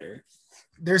that character.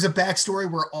 There's a backstory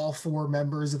where all 4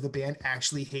 members of the band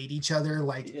actually hate each other,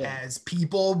 like as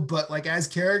people, but like as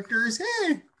characters.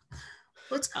 Hey,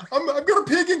 I've got a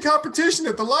pig in competition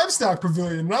at the livestock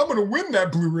pavilion, and I'm going to win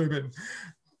that blue ribbon.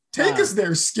 Take us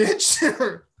there, Sketch. How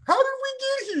did we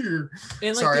get here?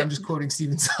 Sorry, I'm just quoting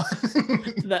Steven Son.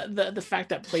 the fact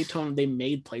that Playtone, they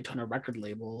made Playtone a record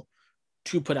label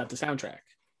to put out the soundtrack.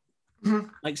 Mm-hmm.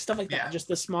 Like stuff like that. Just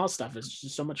the small stuff is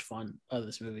just so much fun of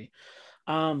this movie.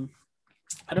 I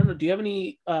don't know. Do you have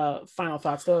any final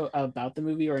thoughts though about the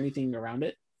movie or anything around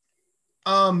it?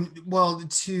 Well,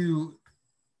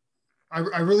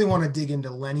 I really want to dig into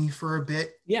Lenny for a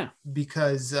bit. Yeah.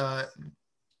 Because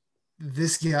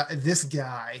this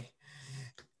guy,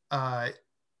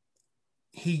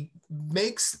 he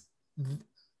makes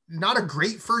not a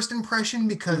great first impression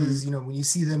because, you know, when you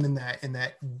see them in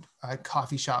that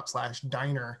coffee shop /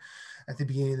 diner at the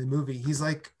beginning of the movie, he's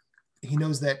like, he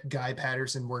knows that Guy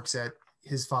Patterson works at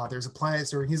his father's appliance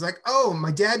store. And he's like, oh,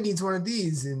 my dad needs one of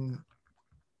these. And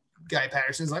Guy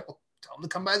Patterson's like, well, tell him to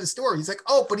come by the store. He's like,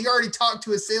 oh, but he already talked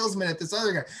to a salesman at this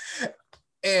other guy.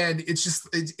 And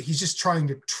he's just trying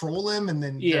to troll him. And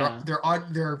then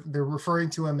they're referring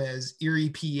to him as Erie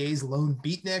PA's lone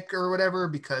beatnik or whatever,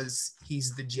 because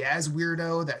he's the jazz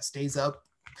weirdo that stays up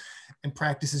and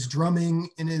practices drumming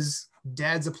in his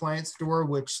dad's appliance store,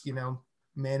 which, you know,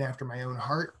 man after my own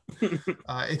heart,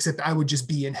 except I would just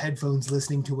be in headphones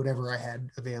listening to whatever I had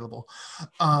available.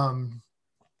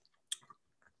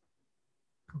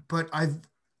 But I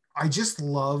just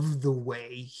love the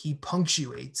way he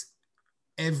punctuates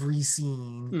every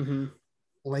scene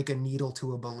like a needle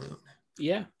to a balloon.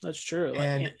 Yeah, that's true.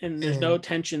 And there's no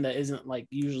tension that isn't like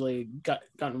usually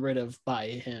gotten rid of by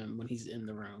him when he's in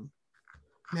the room.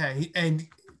 Yeah, and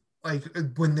like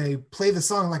when they play the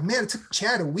song, I'm like, man, it took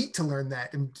Chad a week to learn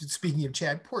that. And speaking of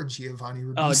Chad, poor Giovanni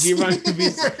Ribisi. Oh, Giovanni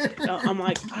Ribisi. I'm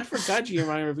like, I forgot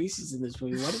Giovanni Ribisi's in this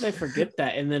movie. Why did I forget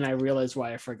that? And then I realized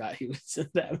why I forgot he was in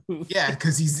that movie. Yeah,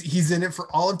 because he's in it for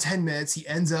all of 10 minutes. He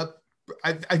ends up,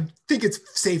 I think it's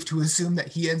safe to assume that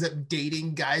he ends up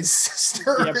dating Guy's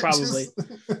sister. Yeah, probably.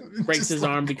 Breaks his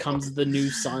arm, becomes the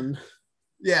new son.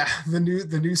 Yeah, the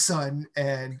new son.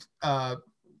 And back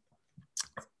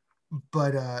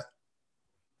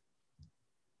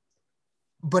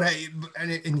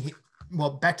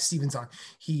to Steven Zahn.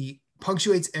 He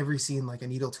punctuates every scene like a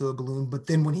needle to a balloon, but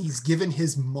then when he's given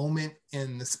his moment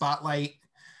in the spotlight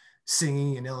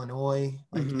singing in Illinois,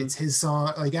 like it's his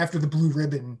song, like after the blue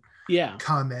ribbon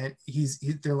comment,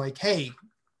 they're like, hey,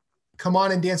 come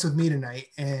on and dance with me tonight.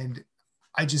 And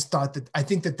I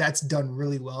think that that's done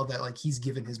really well, that like he's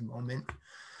given his moment.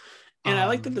 And I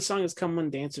like that the song is Come On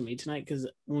Dance With Me Tonight, because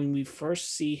when we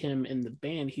first see him in the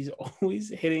band, he's always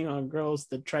hitting on girls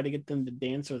to try to get them to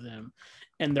dance with him,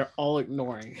 and they're all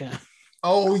ignoring him.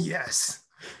 Oh, yes.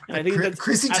 And I think that's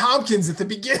Chrissy Tompkins at the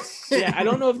beginning. Yeah, I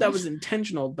don't know if that was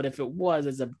intentional, but if it was,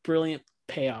 it's a brilliant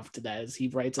payoff to that, as he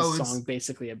writes a song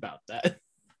basically about that.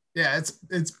 Yeah, it's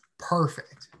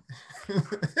perfect.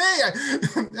 Hey,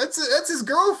 that's his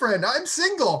girlfriend. I'm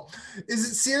single. Is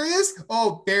it serious?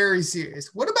 Oh, very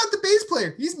serious. What about the bass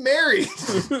player? He's married.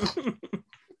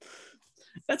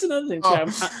 That's another thing too.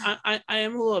 I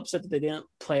am a little upset that they didn't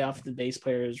play off the bass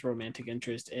player's romantic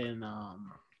interest in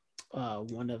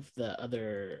one of the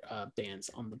other bands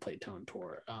on the Playtone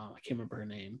tour. I can't remember her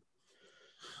name.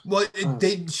 Well,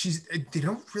 they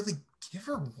don't really give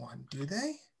her one, do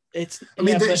they? She's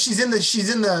in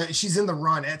the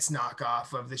Ronettes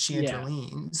knockoff of the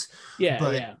Chanterlines.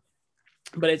 Yeah.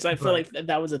 But I feel like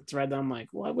that was a thread that I'm like,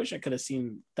 well, I wish I could have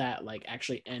seen that like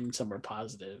actually end somewhere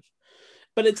positive.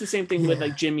 But it's the same thing with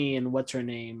like Jimmy and what's her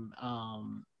name,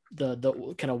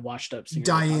 the kind of washed up singer,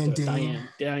 Diane Dane.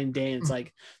 It's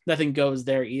like nothing goes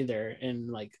there either,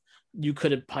 and like you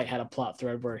could have probably had a plot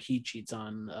thread where he cheats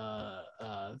on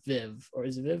Viv, or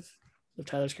is it Viv, the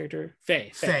Tyler's character,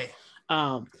 Faye.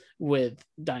 With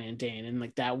Diane Dane, and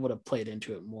like that would have played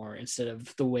into it more, instead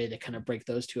of the way they kind of break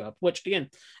those two up, which again,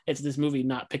 it's this movie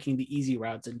not picking the easy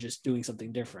routes and just doing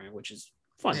something different, which is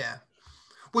fun. Yeah,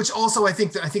 which also I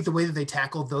think the way that they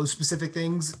tackle those specific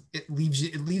things, it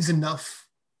leaves enough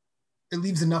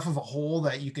of a hole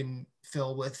that you can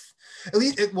fill with at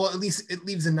least it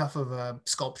leaves enough of a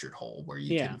sculptured hole where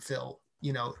you can fill,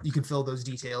 you can fill those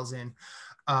details in,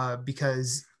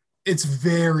 because it's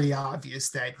very obvious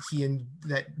that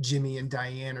Jimmy and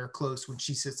Diane are close when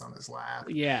she sits on his lap.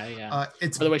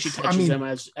 It's by the way she touches them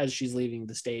as she's leaving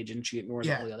the stage, and she ignores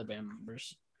all the other band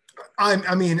members. And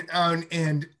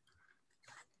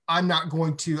I'm not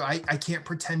going to, I can't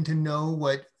pretend to know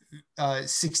what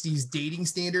 60s dating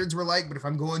standards were like, but if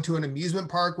I'm going to an amusement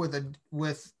park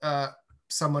with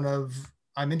someone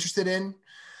I'm interested in,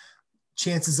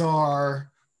 chances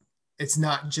are it's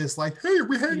not just like, hey, are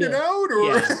we hanging out?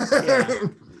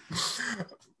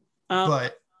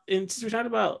 But and since we're talking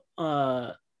about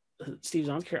Steve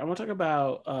Zahn's character, I want to talk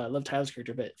about Liv Tyler's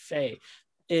character, but Faye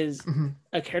is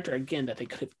a character again that they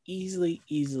could have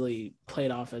easily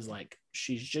played off as like,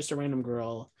 she's just a random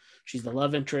girl, she's the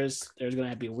love interest, there's going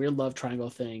to be a weird love triangle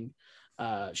thing,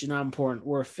 she's not important,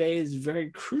 where Faye is very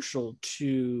crucial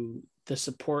to the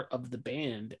support of the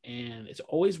band and it's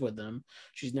always with them,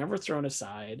 she's never thrown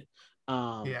aside.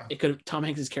 Tom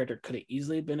Hanks's character could have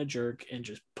easily been a jerk and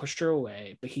just pushed her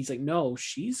away, but he's like, no,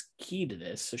 she's key to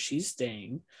this, so she's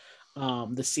staying.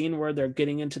 The scene where they're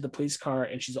getting into the police car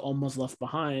and she's almost left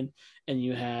behind, and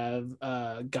you have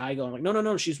a guy going like,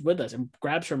 no, she's with us, and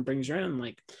grabs her and brings her in,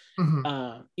 like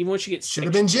even when she gets should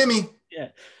have been Jimmy.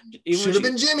 Should have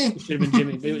been Jimmy.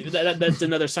 That's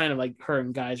another sign of like her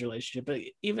and Guy's relationship. But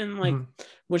even like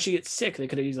when she gets sick, they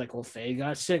could have used like, well, Faye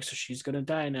got sick, so she's gonna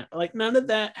die now. Like none of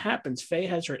that happens. Faye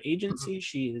has her agency.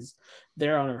 She is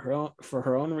there on her own for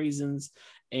her own reasons.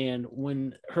 And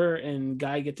when her and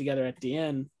Guy get together at the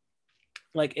end,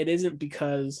 like it isn't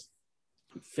because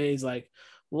Faye's like,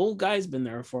 well, Guy's been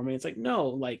there for me. It's like, no,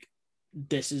 like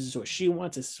this is what she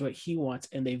wants, this is what he wants,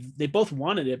 and they both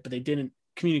wanted it, but they didn't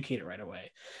communicate it right away.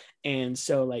 And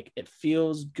so like it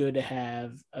feels good to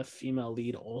have a female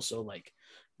lead also like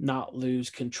not lose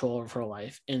control of her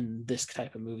life in this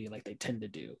type of movie like they tend to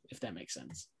do, if that makes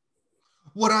sense.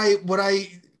 The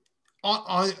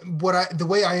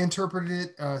way I interpreted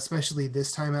it, especially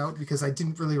this time out, because I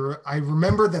didn't really I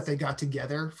remember that they got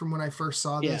together from when I first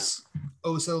saw this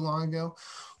so long ago,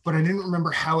 but I didn't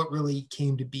remember how it really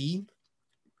came to be.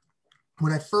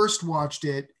 When I first watched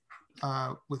it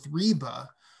with Reba,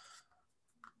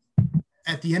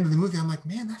 at the end of the movie, I'm like,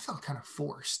 man, that felt kind of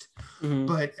forced.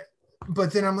 But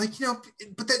then I'm like,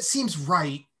 but that seems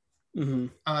right,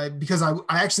 because I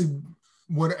actually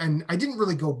and I didn't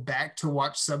really go back to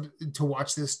watch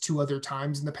this 2 other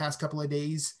times in the past couple of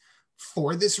days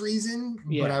for this reason,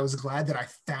 but I was glad that I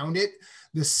found it.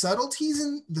 The subtleties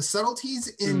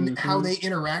in how they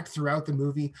interact throughout the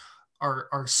movie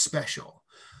are special.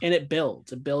 And it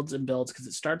builds because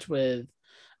it starts with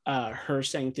her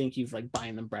saying thank you for like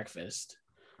buying them breakfast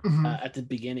at the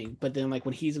beginning, but then like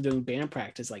when he's doing band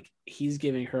practice, like he's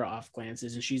giving her off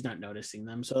glances and she's not noticing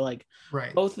them, so like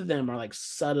both of them are like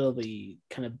subtly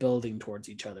kind of building towards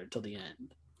each other till the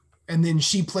end. And then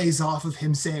she plays off of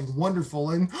him saying wonderful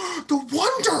and the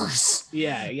wonders.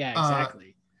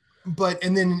 Exactly. But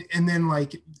and then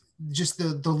like just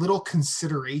the little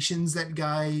considerations that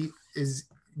Guy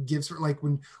gives her, like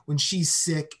when she's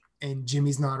sick and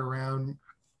Jimmy's not around,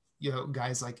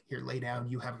 Guy's like, here, lay down,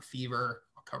 you have a fever,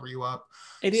 I'll cover you up.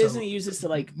 And he doesn't use this to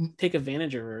like take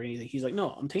advantage of her or anything. He's like, no,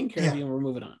 I'm taking care of you and we're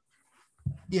moving on.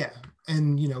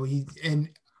 And and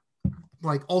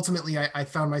like ultimately I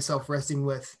found myself resting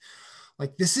with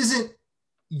like, this isn't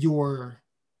your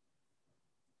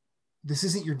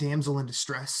damsel in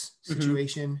distress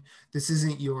situation. This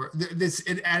isn't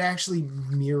it actually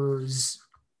mirrors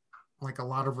like a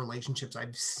lot of relationships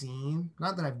I've seen,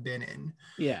 not that I've been in.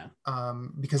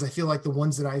 Because I feel like the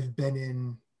ones that I've been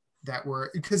in that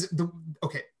were,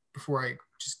 before I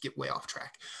just get way off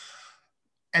track,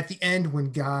 at the end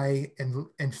when Guy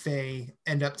and Faye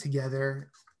end up together,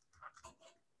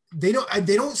 they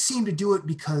don't seem to do it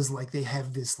because like they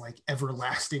have this like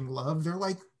everlasting love. They're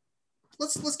like,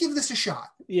 let's give this a shot.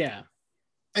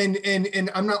 And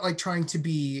I'm not like trying to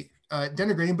be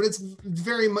denigrating, but it's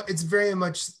very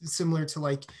much similar to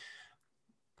like,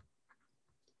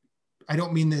 I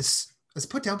don't mean this as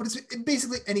put down, but it's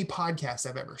basically any podcast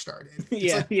I've ever started.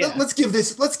 Let's give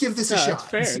this a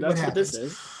shot. That's fair. That's what this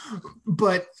is.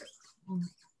 But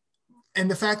and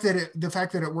the fact that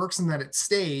it works and that it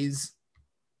stays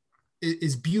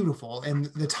is beautiful. And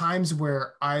the times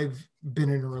where I've been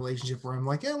in a relationship where I'm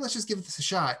like, yeah, let's just give this a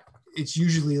shot, it's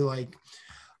usually like,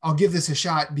 I'll give this a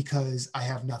shot because I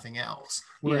have nothing else.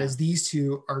 Whereas these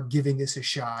two are giving this a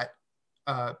shot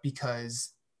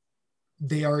because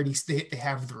they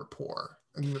have the rapport.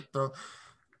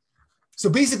 So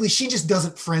basically, she just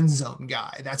doesn't friend zone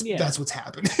Guy. That's what's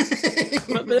happened.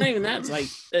 but not even that. It's like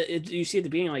you see at the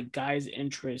beginning, like Guy's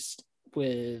interest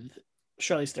with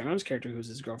Charlize Theron's character, who's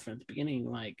his girlfriend at the beginning,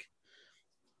 like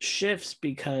shifts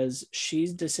because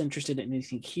she's disinterested in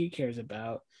anything he cares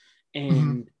about,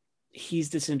 and he's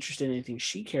disinterested in anything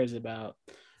she cares about.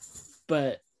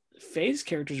 But Faye's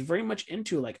character is very much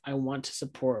into like, I want to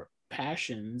support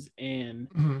passions,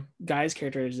 and Guy's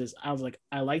character is this, I was like,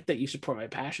 I like that you support my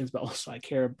passions, but also I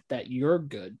care that you're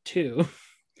good too.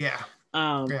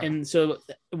 And so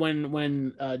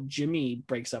when Jimmy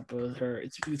breaks up with her,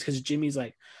 it's because Jimmy's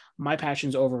like, my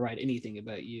passions override anything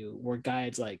about you, where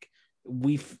Guy's like,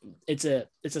 it's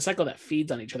a cycle that feeds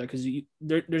on each other, because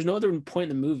there's no other point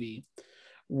in the movie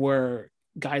where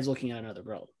Guy's looking at another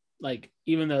girl. Like,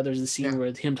 even though there's a scene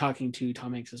with him talking to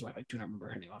Tom Hanks' wife, I do not remember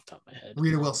her name off the top of my head.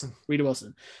 Rita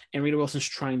Wilson. And Rita Wilson's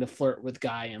trying to flirt with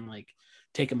Guy and like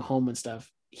take him home and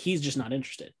stuff. He's just not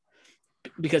interested.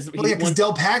 Because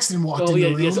Del Paxton walked in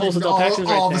the room, also Del Paxton's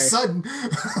all of a sudden.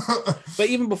 But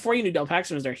even before you knew Del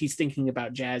Paxton was there, he's thinking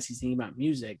about jazz, he's thinking about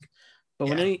music. But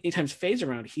when anytime Faye's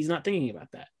around, he's not thinking about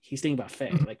that. He's thinking about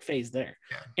Faye. Like, Faye's there.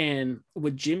 And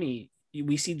with Jimmy,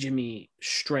 we see Jimmy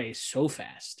stray so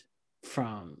fast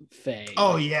from Faye.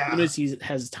 As soon as he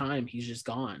has time, he's just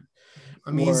gone.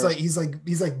 I mean, he's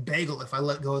like Bagel if I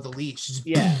let go of the leash.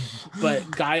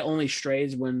 But Guy only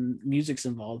strays when music's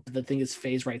involved. But the thing is,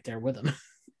 Faye's right there with him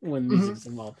when music's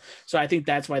involved. So I think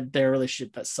that's why their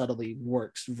relationship that subtly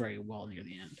works very well near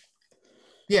the end.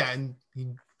 Yeah, and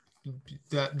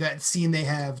that scene they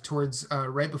have towards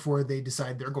right before they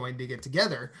decide they're going to get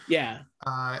together.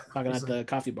 Talking at the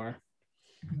coffee bar,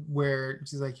 where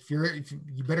she's like, if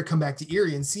you better come back to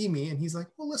Erie and see me, and he's like,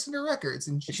 well, listen to records,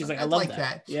 and she's like, I love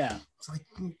that. It's like,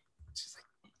 she's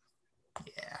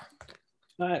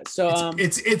like, so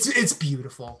it's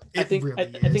beautiful. I think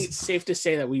it's safe to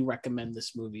say that we recommend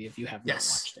this movie if you have not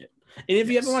watched it, and if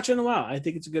you haven't watched it in a while, I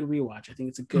think it's a good rewatch. I think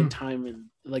it's a good time and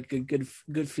like a good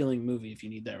feeling movie if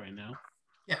you need that right now.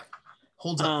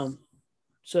 Holds up.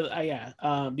 So do you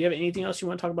have anything else you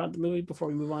want to talk about the movie before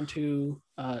we move on to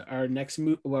our next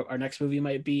movie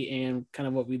might be, and kind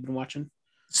of what we've been watching?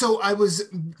 So I was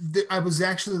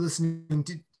actually listening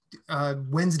to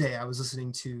Wednesday. I was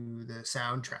listening to the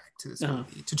soundtrack to this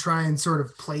movie to try and sort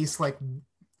of place, like,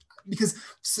 because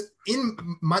in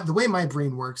the way my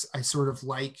brain works, I sort of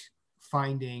like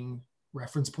finding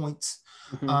reference points.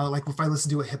 Like if I listen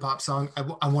to a hip hop song,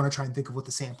 I want to try and think of what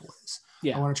the sample is.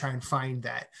 I want to try and find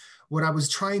that. What I was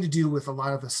trying to do with a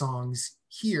lot of the songs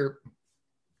here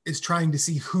is trying to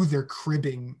see who they're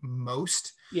cribbing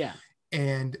most.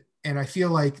 And I feel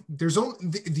like there's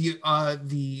only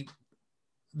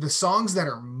the songs that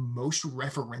are most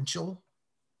referential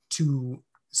to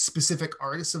specific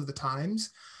artists of the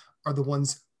times are the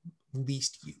ones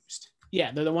least used.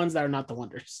 They're the ones that are not the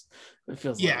wonders. It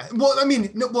feels like. Well, I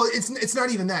mean, no, well, it's not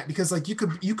even that, because like you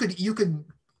could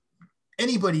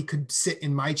anybody could sit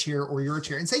in my chair or your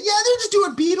chair and say, yeah, they're just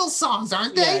doing Beatles songs,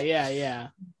 aren't they? Yeah.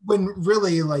 When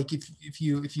really, like, if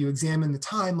you examine the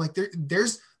time, like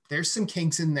there's some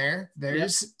Kinks in there.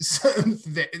 There's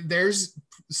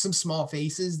some Small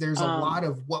Faces. There's a lot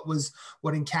of what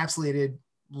encapsulated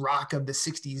rock of the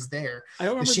 60s there. I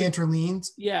don't remember the Chanterlines.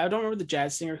 I don't remember the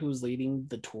jazz singer who was leading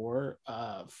the tour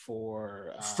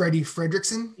for Freddie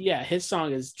Fredrickson. His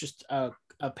song is just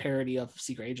a parody of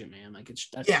Secret Agent Man. Like,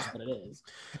 that's just what it is.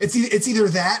 It's either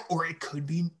that, or it could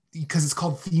be, because it's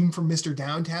called Theme from Mr.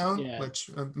 Downtown, which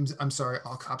I'm sorry,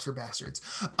 all cops are bastards.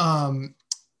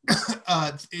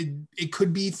 It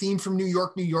could be Theme from New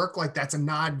York, New York. Like, that's a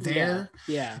nod there.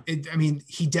 I mean,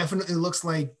 he definitely looks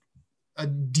like a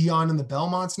Dion and the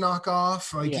Belmonts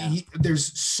knockoff. Like,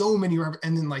 there's so many,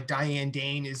 and then like Diane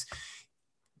Dane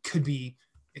could be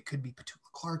Petula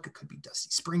Clark, it could be Dusty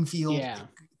Springfield, it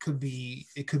could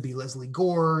be Leslie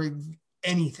Gore,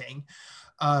 anything.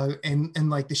 And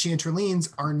like the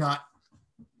Chanterlines are not,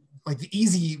 like, the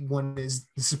easy one is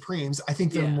the Supremes. I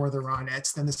think they're more the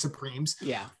Ronettes than the Supremes.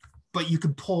 But you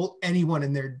could pull anyone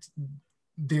in there.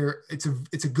 It's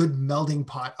a good melding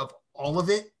pot of all of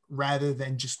it, rather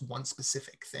than just one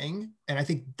specific thing. And I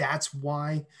think that's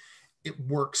why it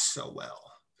works so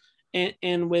well.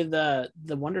 And with the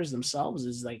Wonders themselves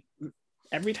is like,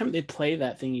 every time they play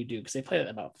that thing you do, because they play it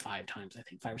about 5 times, I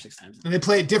think 5 or 6 times. And they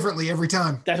play it differently every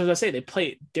time. That's what I say. They play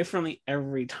it differently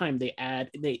every time. They add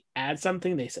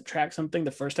something, they subtract something.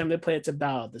 The first time they play, it's a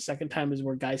ballad. The second time is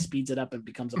where Guy speeds it up and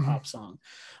becomes a pop song.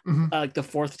 Like the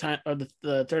fourth time, or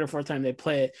the third or fourth time they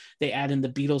play it, they add in the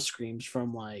Beatles screams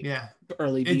from like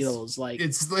early Beatles. Like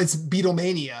it's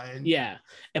Beatlemania.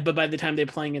 But by the time they're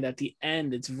playing it at the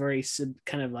end, it's very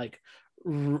kind of like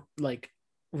like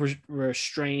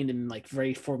restrained and like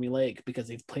very formulaic because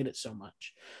they've played it so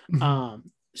much. Mhm.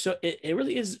 So it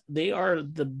really is, they are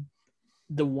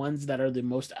the ones that are the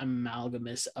most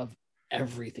amalgamous of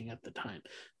everything at the time.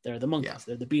 They're the Monkees, Yeah.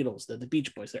 they're the Beatles, they're the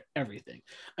Beach Boys, they're everything.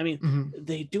 I mean, Mhm.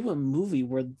 they do a movie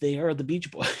where they are the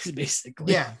Beach Boys,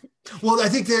 basically. Yeah. Well, I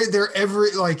think they're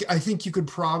every, like, I think you could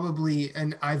probably,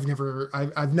 and I've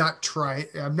not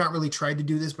really tried to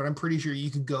do this, but I'm pretty sure you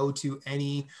could go to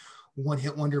any one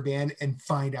hit wonder band and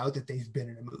find out that they've been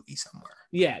in a movie somewhere.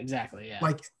 Yeah, exactly. Yeah.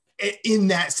 Like in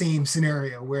that same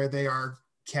scenario where they are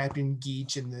Captain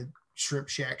Geach and the Shrimp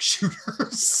Shack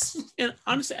Shooters. And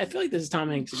honestly, I feel like this is Tom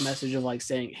Hanks' message of like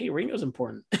saying, hey, Ringo's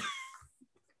important.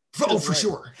 Oh, for like,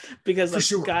 sure. Because like for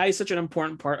sure. Guy is such an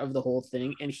important part of the whole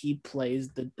thing, and he plays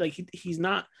the like he's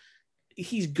not,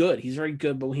 he's good, he's very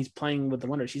good, but when he's playing with the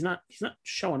Wonders, he's not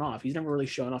showing off. He's never really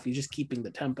showing off. He's just keeping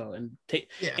the tempo and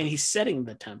and he's setting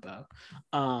the tempo.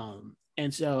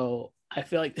 And so I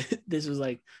feel like this was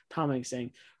like Tom Hanks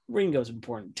saying Ringo's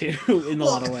important too in a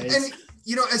lot of ways. And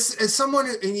you know, as someone,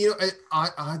 and you know,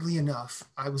 oddly enough,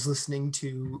 I was listening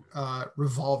to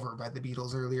Revolver by the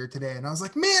Beatles earlier today, and I was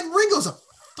like, man, Ringo's a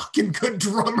fucking good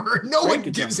drummer. No one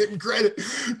gives him credit.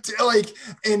 Like,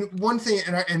 and one thing,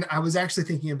 and I was actually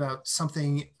thinking about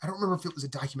something. I don't remember if it was a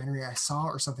documentary I saw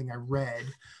or something I read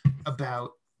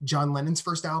about John Lennon's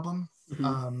first album.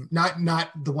 Mm-hmm.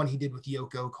 Not the one he did with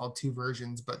Yoko called Two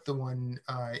Versions, but the one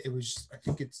it was, I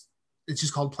think it's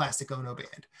just called Plastic Ono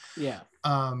Band. Yeah.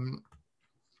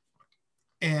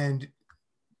 And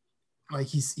like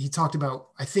he talked about,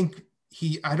 I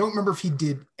don't remember if he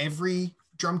did every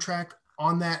drum track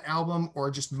on that album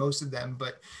or just most of them,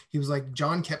 but he was like,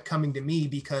 John kept coming to me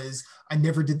because I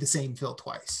never did the same fill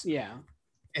twice. Yeah.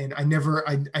 And I never,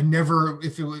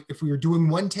 if we were doing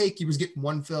one take, he was getting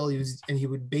one fill. He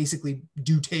would basically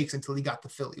do takes until he got the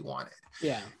fill he wanted.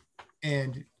 Yeah.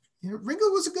 And you know, Ringo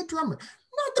was a good drummer.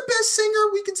 Not the best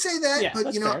singer, we can say that, yeah,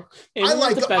 but you know, I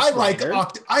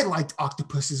liked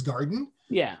Octopus's Garden.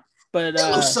 Yeah, but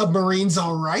Yellow Submarine's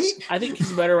all right. I think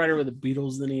he's a better writer with the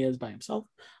Beatles than he is by himself.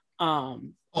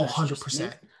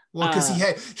 100%. Well, because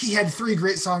he had three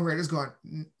great songwriters going,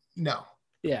 no.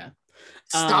 Yeah.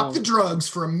 Stop the drugs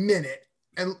for a minute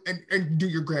and do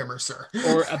your grammar, sir.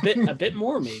 Or a bit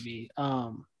more maybe.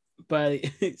 But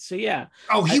so yeah.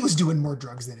 Oh, he was doing more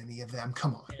drugs than any of them.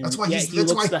 Come on. That's why he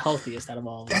looks the healthiest out of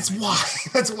all of them.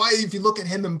 That's why if you look at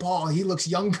him and Paul, he looks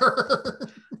younger.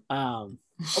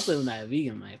 Hopefully living that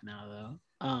vegan life now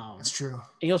though. That's true.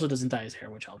 He also doesn't dye his hair,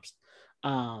 which helps.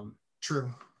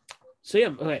 True. So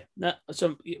yeah, okay.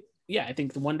 So yeah, I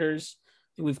think the Wonders,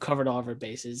 we've covered all of our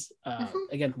bases.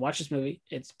 Again, watch this movie.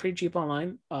 It's pretty cheap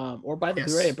online, or buy the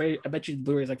Blu-ray. I bet you the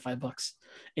Blu-ray is like $5,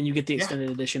 and you get the extended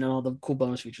edition and all the cool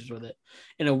bonus features with it,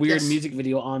 and a weird music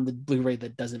video on the Blu-ray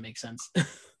that doesn't make sense.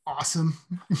 Awesome.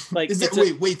 Like,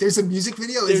 wait, there's a music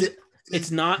video?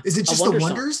 It's not. Is it just the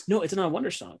Wonders? Song. No, it's not a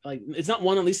Wonder song. Like, it's not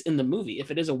one, at least in the movie. If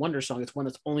it is a Wonder song, it's one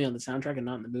that's only on the soundtrack and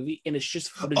not in the movie. And it's just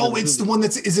footage. Oh, it's the one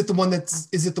that's. Is it the one that's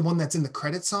in the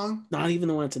credits song? Not even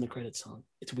the one that's in the credits song.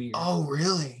 It's weird. Oh,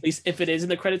 really? At least if it is in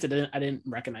the credits, I didn't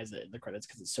recognize it in the credits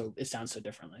because it sounds so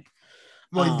differently.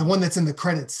 Well, the one that's in the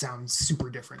credits sounds super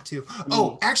different too.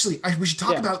 Oh, actually, we should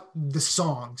talk about the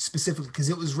song specifically because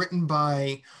it was written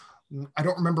by, I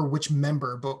don't remember which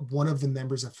member, but one of the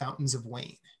members of Fountains of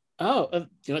Wayne. Oh, you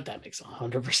know what? That makes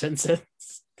 100%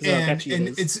 sense.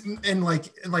 And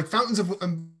like Fountains of,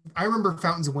 I remember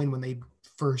Fountains of Wayne when they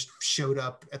first showed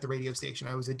up at the radio station.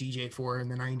 I was a DJ for in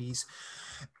the 90s.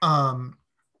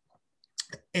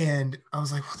 And I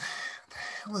was like, what the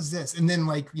hell is this? And then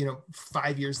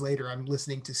 5 years later, I'm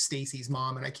listening to Stacy's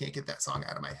Mom and I can't get that song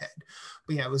out of my head.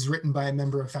 But yeah, it was written by a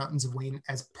member of Fountains of Wayne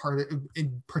as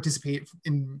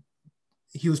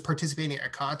he was participating in a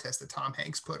contest that Tom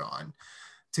Hanks put on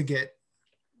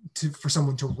for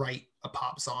someone to write a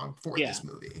pop song for this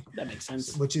movie. That makes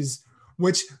sense. Which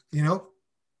you know,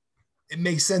 it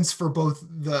makes sense for both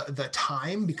the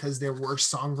time because there were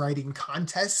songwriting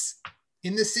contests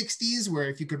in the 60s where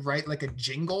if you could write like a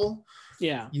jingle,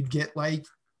 you'd get like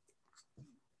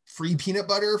free peanut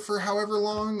butter for however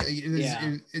long.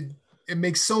 It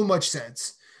makes so much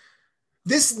sense.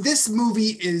 This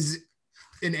movie is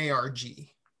an ARG.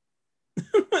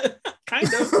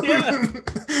 Kind of, yeah.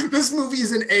 This movie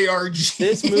is an ARG.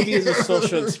 This movie is a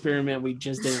social experiment we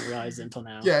just didn't realize until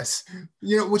now. Yes.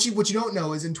 You know, what you don't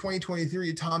know is in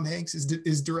 2023, Tom Hanks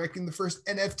is directing the first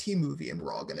NFT movie and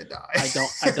we're all going to die.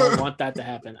 I don't want that to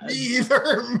happen. Me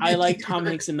either. I like Tom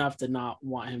Hanks enough to not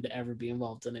want him to ever be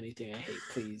involved in anything I hate,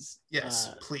 please.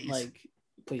 Yes, please. Like,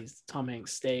 please, Tom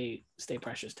Hanks, stay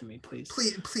precious to me, please.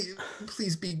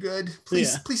 Please be good.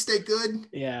 Yeah. Please stay good.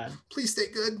 Yeah. Please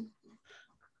stay good.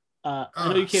 I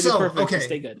know you can't be perfect. Okay.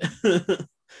 Stay good.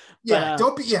 Yeah.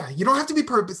 Don't be. Yeah. You don't have to be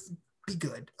perfect. Be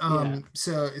good. Yeah.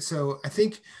 So I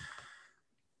think,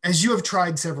 as you have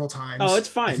tried several times. Oh, it's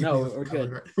fine. No, we're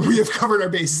good. We have covered our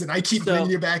bases, and I keep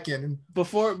bringing you back in.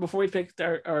 Before we pick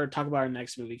or talk about our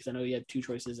next movie, because I know you had two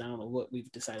choices. I don't know what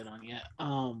we've decided on yet.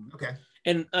 Okay.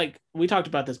 And like we talked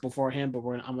about this beforehand, but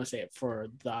I'm gonna say it for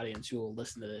the audience who will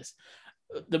listen to this.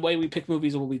 The way we pick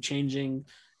movies will be changing,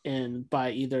 and by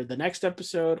either the next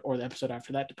episode or the episode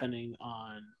after that, depending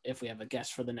on if we have a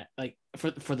guest for the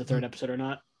for the third episode or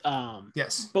not.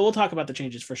 Yes, but we'll talk about the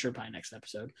changes for sure by next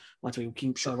episode once we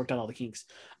worked out all the kinks.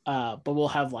 But we'll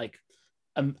have like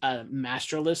a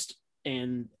master list,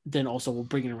 and then also we'll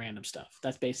bring in random stuff.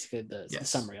 That's basically the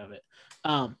summary of it.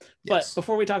 But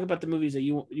before we talk about the movies that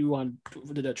you want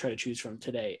to try to choose from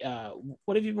today,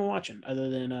 what have you been watching other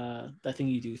than that thing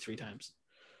you do 3 times?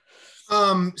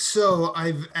 So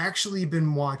I've actually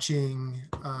been watching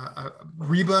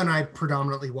Reba and I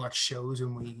predominantly watch shows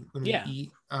when we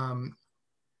eat.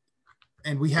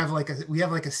 And we have like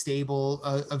a stable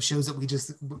of shows that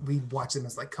we watch them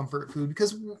as like comfort food,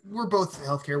 because we're both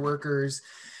healthcare workers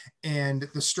and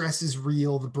the stress is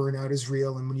real, the burnout is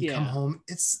real, and when you come home,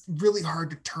 it's really hard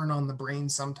to turn on the brain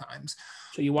sometimes.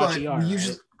 So you watch ER,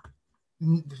 right?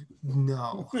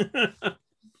 No.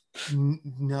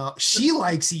 No, she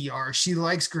likes ER. She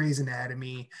likes Grey's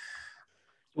Anatomy.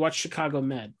 Watch Chicago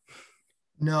Med.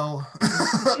 No,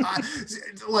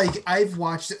 I've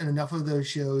watched enough of those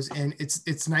shows, and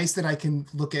it's nice that I can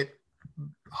look at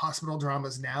hospital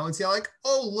dramas now and say like,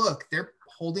 oh look, they're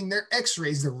holding their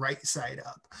X-rays the right side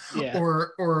up,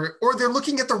 or they're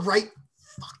looking at the right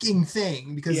fucking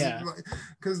thing, because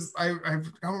I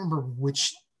don't remember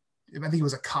which. I think it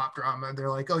was a cop drama. They're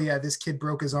like, oh yeah, this kid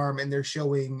broke his arm, and they're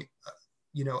showing,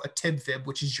 a tib fib,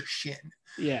 which is your shin.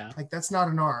 Yeah, like that's not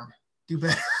an arm. Do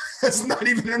better. That's not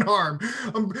even an arm.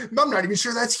 I'm not even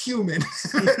sure that's human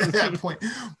at that point.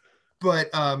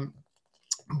 But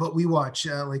we watch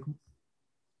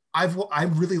I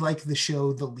really like the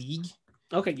show The League.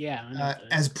 Okay, yeah.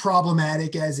 As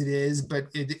problematic as it is, but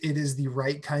it is the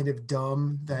right kind of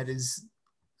dumb. That is,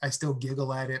 I still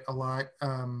giggle at it a lot.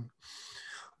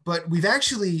 But we're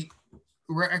actually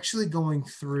going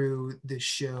through this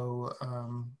show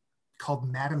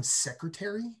called Madam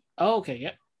Secretary. Oh, okay,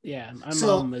 yep. Yeah, my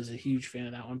mom is a huge fan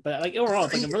of that one, but like overall,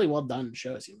 it's like a really well done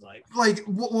show. It seems like. Like,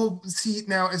 well, see,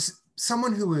 now as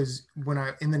someone who was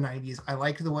in the '90s, I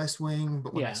liked The West Wing,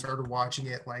 but when I started watching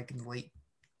it, like in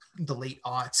the late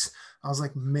aughts, I was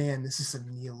like, man, this is some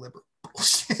neoliberal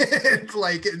bullshit.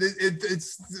 Like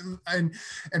it's and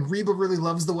Reba really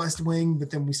loves The West Wing,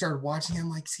 but then we started watching it, I'm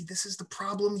like, see, this is the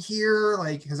problem here.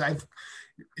 Like, because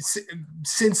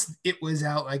since it was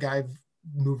out, like I've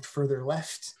moved further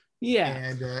left.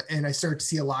 Yeah. And I start to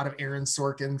see a lot of Aaron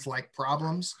Sorkin's like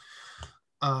problems.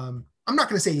 I'm not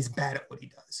going to say he's bad at what he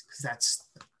does, because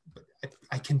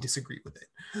I can disagree with it.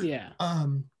 Yeah.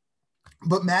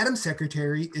 But Madam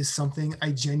Secretary is something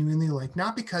I genuinely like,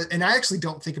 not because, and I actually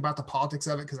don't think about the politics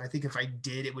of it, because I think if I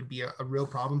did, it would be a real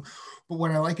problem. But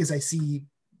what I like is I see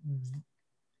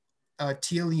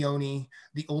Tia Leone,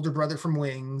 the older brother from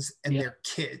Wings, and their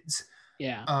kids.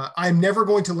 Yeah. I'm never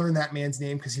going to learn that man's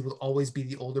name, because he will always be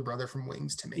the older brother from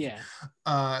Wings to me. Yeah.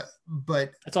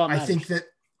 But that's all I think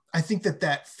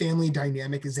that family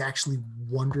dynamic is actually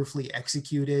wonderfully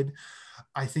executed.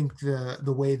 I think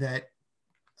the way that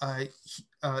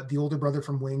the older brother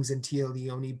from Wings and Tia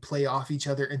Leone play off each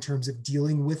other in terms of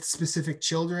dealing with specific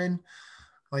children,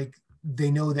 like they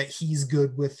know that he's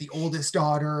good with the oldest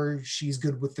daughter, she's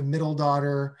good with the middle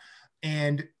daughter,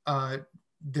 and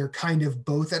they're kind of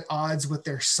both at odds with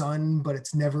their son, but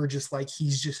it's never just like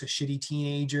he's just a shitty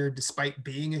teenager despite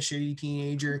being a shitty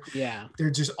teenager. Yeah.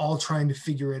 They're just all trying to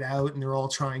figure it out, and they're all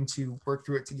trying to work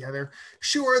through it together.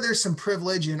 Sure, there's some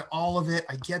privilege in all of it.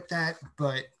 I get that,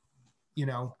 but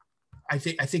I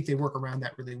think they work around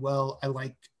that really well. I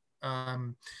like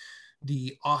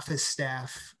the office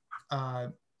staff,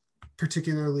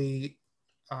 particularly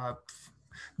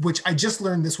which I just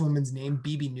learned this woman's name,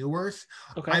 Bebe Neuwirth.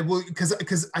 Okay. I will,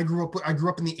 because I grew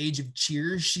up in the age of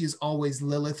Cheers. She is always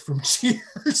Lilith from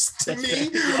Cheers to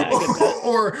me,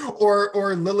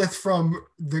 or Lilith from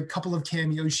the couple of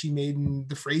cameos she made in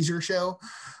the Frasier show.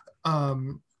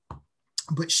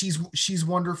 But she's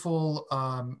wonderful.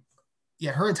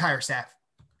 Her entire staff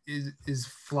is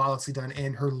flawlessly done,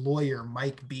 and her lawyer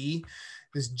Mike B,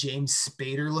 this James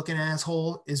Spader looking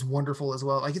asshole, is wonderful as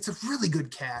well. Like, it's a really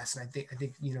good cast, and I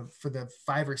think for the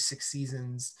 5 or 6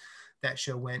 seasons that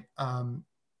show went,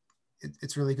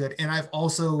 it's really good. And I've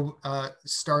also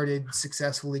started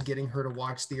successfully getting her to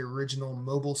watch the original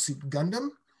Mobile Suit Gundam,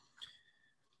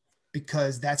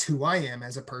 because that's who I am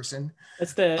as a person.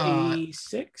 That's the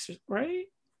 86, right?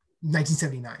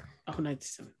 1979. Oh,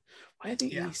 97. Why I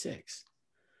think Yeah. 86?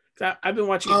 I've been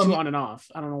watching it too on and off.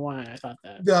 I don't know why I thought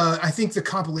that. I think the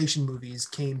compilation movies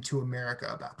came to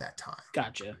America about that time.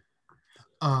 Gotcha.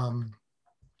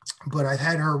 But I've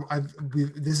had her.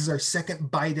 This is our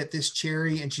second bite at this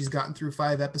cherry, and she's gotten through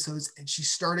 5 episodes, and she's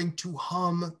starting to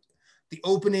hum the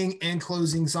opening and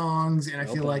closing songs. And I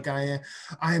feel like I'm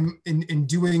in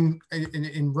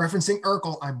referencing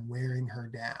Urkel, I'm wearing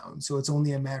her down. So it's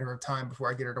only a matter of time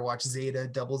before I get her to watch Zeta,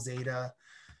 Double Zeta.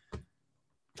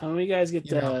 Tell me you guys get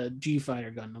the G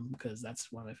Fighter Gundam, because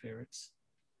that's one of my favorites.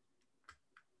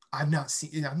 I've not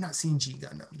seen G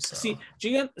Gundam. So. See,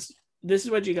 G Gundam. This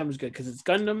is why G Gundam is good, because it's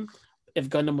Gundam. If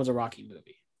Gundam was a Rocky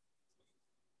movie,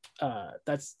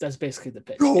 that's basically the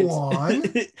pitch. Go on.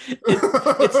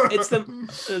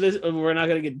 We're not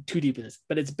gonna get too deep in this,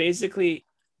 but it's basically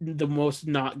the most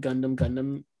not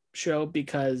Gundam show,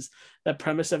 because the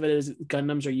premise of it is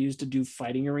Gundams are used to do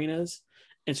fighting arenas,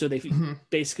 and so they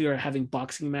basically are having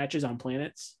boxing matches on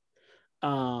planets.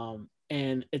 And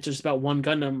it's just about one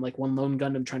Gundam, like one lone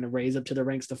Gundam, trying to raise up to the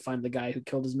ranks to find the guy who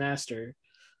killed his master,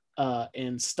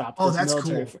 and stop this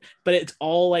military. Cool. But it's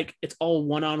all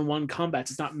one-on-one combats.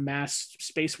 It's not mass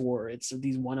space war. It's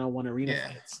these one-on-one arena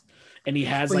fights, and he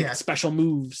has special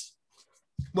moves.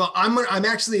 Well, I'm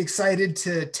actually excited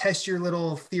to test your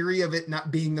little theory of it not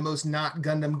being the most not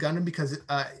Gundam, because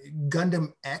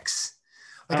Gundam X.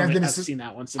 Like I've seen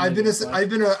that one. So I've been a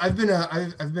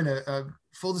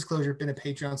full disclosure, been a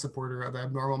Patreon supporter of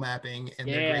Abnormal Mapping and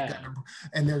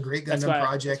their great Gundam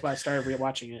project. That's why I started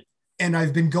rewatching it. And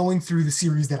I've been going through the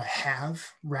series that I have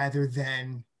rather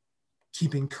than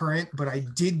keeping current. But I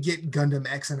did get Gundam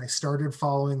X and I started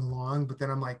following along. But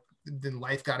then then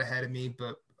life got ahead of me.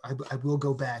 But I will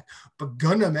go back. But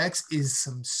Gundam X is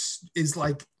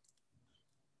like,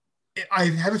 I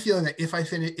have a feeling that if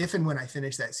and when I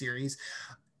finish that series,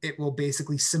 it will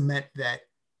basically cement that,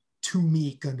 to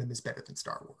me, Gundam is better than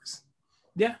Star Wars.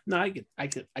 Yeah, no, I get.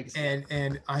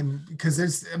 And I'm, because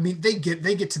they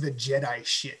get to the Jedi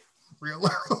shit real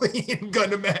early in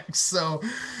Gundam X. So I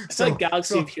feel like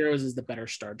Galaxy of Heroes is the better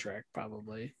Star Trek,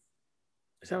 probably.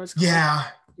 Is that what it's called?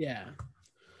 Yeah.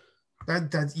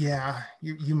 That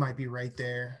you might be right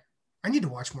there. I need to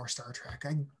watch more Star Trek.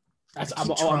 I'm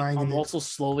also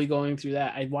slowly going through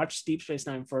that. I watched Deep Space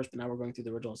Nine first, but now we're going through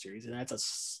the original series, and that's a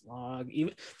slog.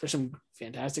 Even there's some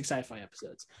fantastic sci-fi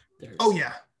episodes.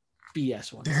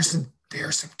 BS ones.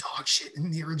 There's some dog shit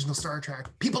in the original Star Trek.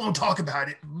 People don't talk about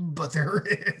it, but there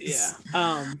is.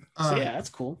 Yeah. That's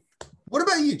cool. What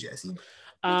about you, Jesse?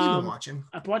 What have you been watching?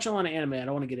 I've been watching a lot of anime. I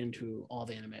don't want to get into all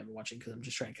the anime I've been watching because I'm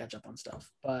just trying to catch up on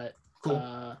stuff. But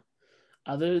cool.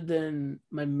 Other than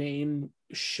my main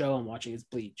show I'm watching is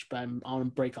Bleach, but I'm on a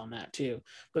break on that too.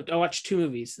 But I watched 2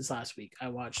 movies this last week. I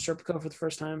watched Serpico for the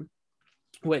first time,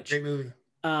 which great movie.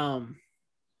 I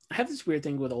have this weird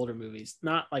thing with older movies.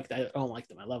 Not like I don't like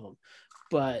them, I love them,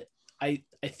 but I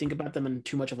think about them in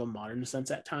too much of a modern sense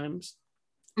at times.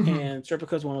 Mm-hmm. And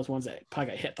Serpico is one of those ones that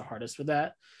probably got hit the hardest with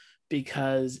that,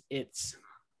 because its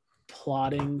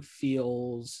plotting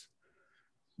feels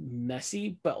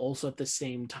messy, but also at the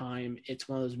same time it's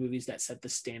one of those movies that set the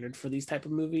standard for these type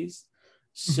of movies.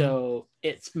 So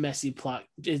it's messy plot,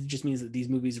 it just means that these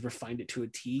movies refined it to a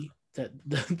T that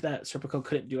Serpico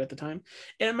couldn't do at the time.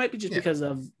 And it might be just because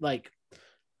of like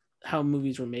how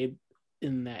movies were made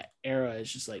in that era.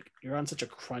 It's just like you're on such a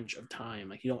crunch of time,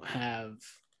 like you don't have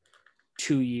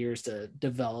 2 years to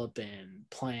develop and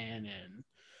plan and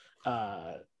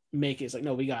make it. It's like,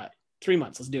 no, we got 3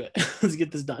 months, let's do it. Let's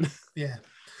get this done.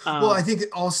 Well, I think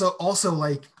also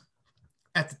like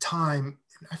at the time,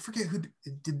 I forget who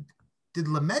did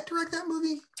Lumet direct that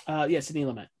movie? Sidney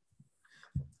Lumet.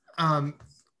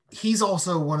 He's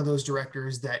also one of those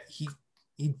directors that he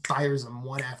fires them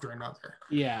one after another.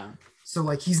 Yeah. So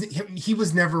like he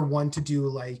was never one to do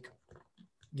like,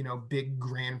 big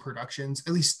grand productions,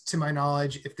 at least to my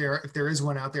knowledge. If there is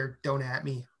one out there, don't at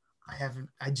me.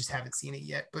 I just haven't seen it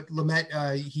yet. But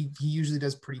Lumet, he usually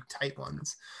does pretty tight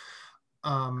ones.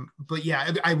 But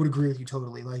yeah, I would agree with you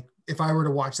totally. Like if I were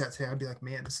to watch that today, I'd be like,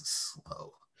 man, this is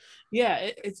slow. Yeah,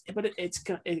 it's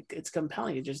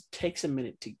compelling. It just takes a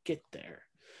minute to get there.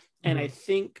 And I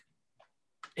think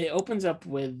it opens up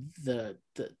with the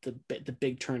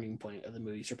big turning point of the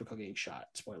movie, Serpico getting shot.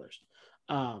 Spoilers.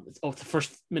 It's the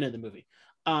first minute of the movie.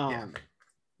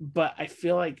 But I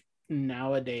feel like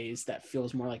nowadays that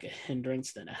feels more like a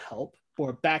hindrance than a help.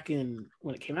 Or back in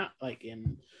when it came out, like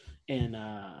in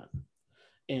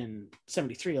in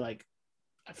 73, like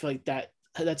I feel like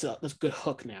that's a good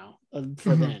hook now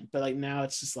for then. But like now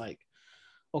it's just like,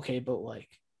 okay, but like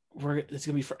it's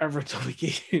gonna be forever until we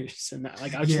get used, and that,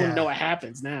 like I just want to know what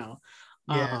happens now.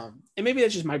 And maybe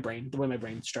that's just my brain, the way my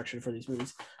brain's structured for these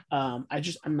movies. I'm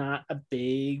not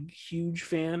a huge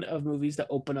fan of movies that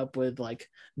open up with like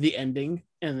the ending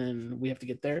and then we have to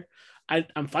get there.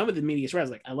 I'm fine with the medias res.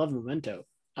 Like I love Memento,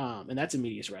 and that's a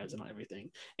medias res and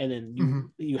everything. And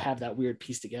then you have that weird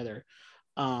piece together.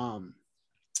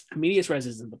 Medias res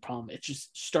isn't the problem. It's just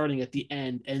starting at the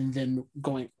end and then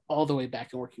going all the way back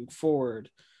and working forward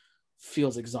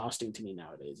feels exhausting to me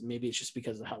nowadays. Maybe it's just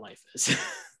because of how life is.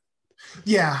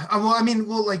 Yeah. Well, I mean,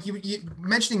 like you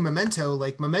mentioning Memento,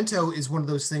 like Memento is one of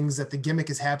those things that the gimmick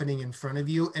is happening in front of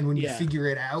you. And when you figure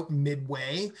it out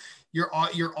midway, you're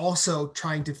also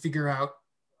trying to figure out,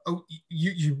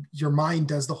 your mind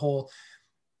does the whole,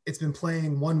 it's been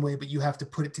playing one way, but you have to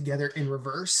put it together in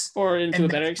reverse. Or into a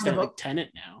better extent, like Tenet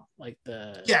now, like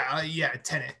the...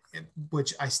 Tenet,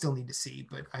 which I still need to see,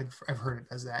 but I've heard it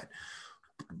as that.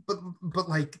 But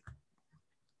like,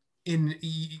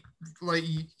 like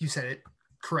you said it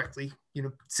correctly,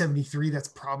 73, that's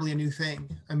probably a new thing.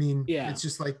 I mean, it's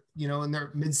just like, in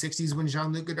their mid 60s when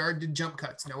Jean-Luc Godard did jump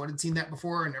cuts, no one had seen that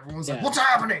before and everyone's like, what's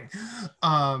happening?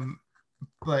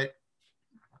 But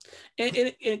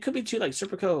it could be too, like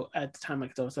Serpico at the time,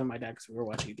 like I was telling my dad because we were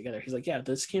watching it together, he's like,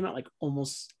 this came out like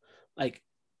almost like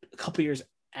a couple years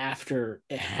after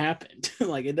it happened.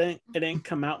 Like it didn't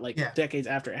come out like decades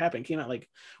after it happened. It came out like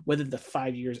within the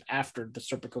 5 years after the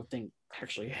Serpico thing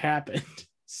actually happened.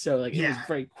 So like it was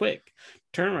very quick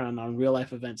turnaround on real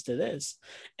life events to this.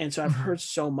 And so I've heard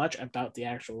so much about the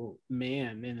actual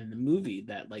man and in the movie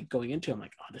that like going into, I'm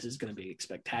like, oh, this is going to be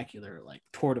spectacular, like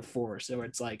tour de force. So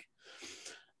it's like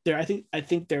there, I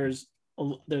think there's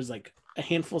like a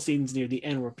handful of scenes near the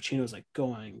end where Pacino's like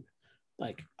going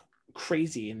like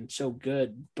crazy and so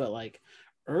good, but like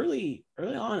early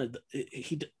on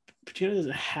Pacino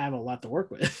doesn't have a lot to work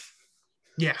with.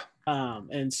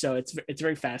 And so it's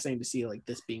very fascinating to see like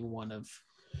this being one of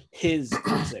his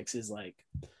classics. Is like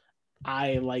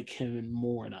I like him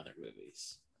more in other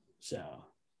movies. So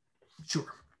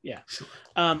sure.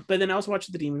 But then I also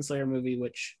watched the Demon Slayer movie,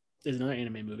 which is another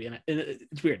anime movie, and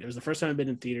it's weird. It was the first time I've been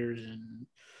in theaters in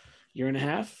a year and a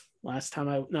half. About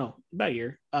a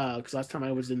year. Because last time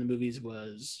I was in the movies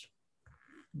was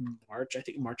March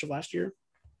of last year.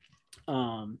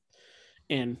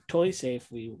 And totally safe.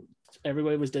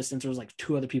 Everybody was distanced. There was like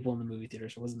 2 other people in the movie theater,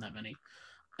 so it wasn't that many.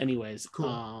 Anyways,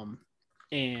 cool.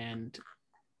 And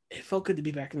it felt good to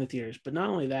be back in the theaters. But not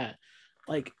only that,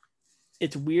 like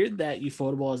it's weird that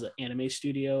Ufotable as an anime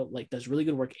studio like does really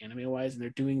good work anime wise, and they're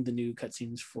doing the new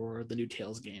cutscenes for the new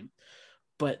Tales game,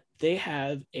 but they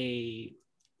have a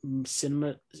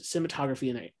cinematography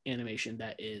and animation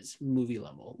that is movie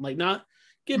level, like not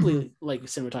Ghibli like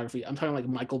cinematography. I'm talking like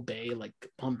Michael Bay, like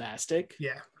bombastic.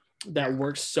 That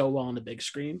works so well on the big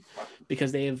screen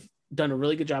because they have done a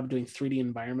really good job of doing 3D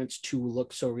environments to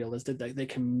look so realistic that they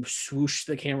can swoosh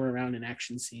the camera around in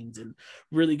action scenes and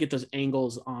really get those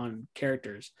angles on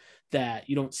characters that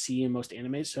you don't see in most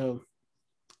animes. So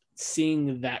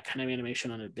seeing that kind of animation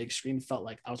on a big screen felt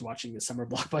like I was watching the summer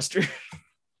blockbuster.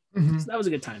 So that was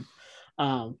a good time.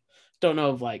 Don't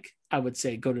know if like I would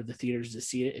say go to the theaters to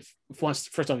see it. If once,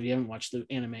 first off, if you haven't watched the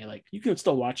anime, like you can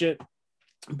still watch it,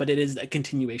 but it is a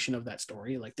continuation of that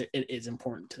story. Like it is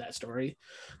important to that story.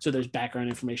 So there's background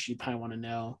information you probably want to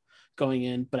know going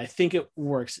in, but I think it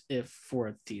works if for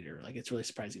a theater. Like it's really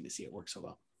surprising to see it work so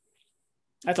well.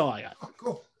 That's all I got. Oh,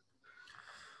 cool.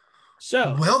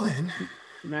 So well then,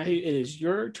 Matthew, it is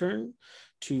your turn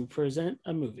to present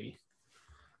a movie.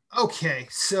 Okay,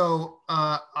 so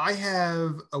I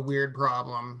have a weird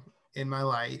problem in my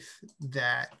life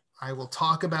that I will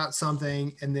talk about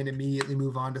something and then immediately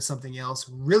move on to something else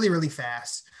really, really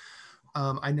fast.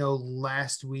 I know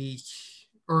last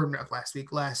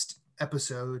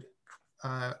episode,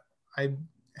 I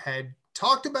had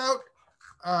talked about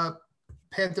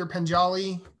Panther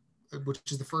Panjali, which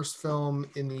is the first film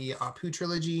in the Apu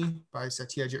trilogy by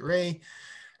Satyajit Ray.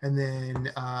 And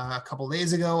then a couple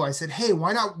days ago, I said, hey,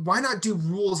 why not do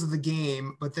Rules of the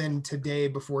Game? But then today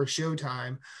before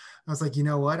showtime, I was like, you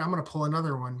know what? I'm going to pull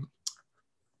another one.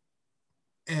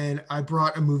 And I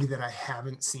brought a movie that I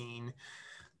haven't seen,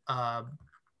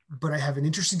 but I have an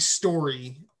interesting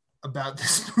story about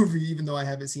this movie, even though I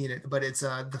haven't seen it. But it's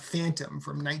The Phantom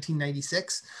from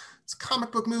 1996. It's a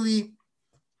comic book movie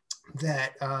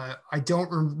that I don't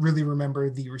really remember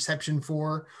the reception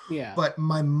for. But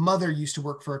my mother used to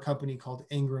work for a company called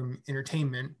Ingram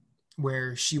Entertainment,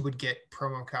 where she would get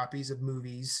promo copies of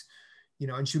movies,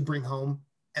 and she would bring home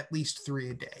at least 3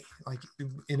 a day. Like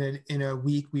in a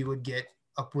week, we would get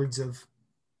upwards of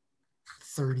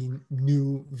 30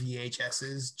 new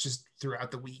VHSs just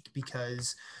throughout the week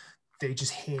because they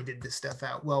just handed this stuff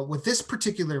out. Well, with this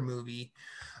particular movie,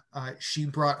 she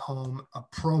brought home a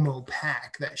promo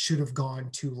pack that should have gone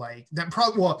to like that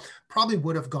probably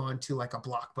would have gone to like a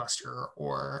Blockbuster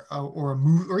or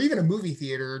or even a movie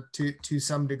theater to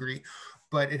some degree,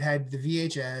 but it had the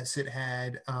VHS, it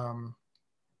had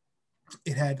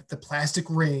the plastic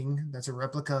ring that's a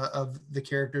replica of the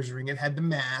character's ring. It had the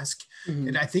mask,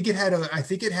 and I think it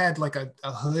had like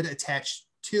a hood attached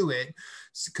to it,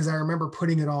 because I remember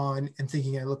putting it on and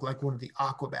thinking I looked like one of the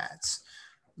Aquabats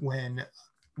when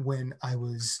I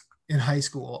was in high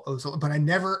school. But I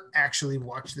never actually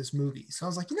watched this movie, so I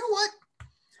was like, you know what? I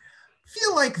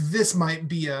feel like this might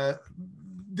be a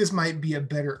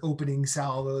better opening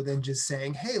salvo than just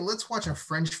saying, hey, let's watch a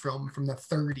French film from the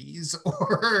 30s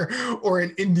or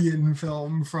an Indian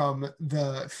film from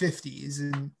the 50s,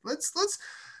 and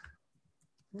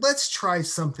let's try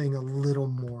something a little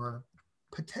more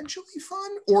potentially fun,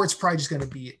 or it's probably just going to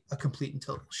be a complete and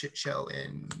total shit show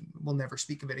and we'll never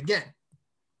speak of it again.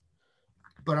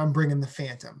 But I'm bringing the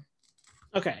Phantom.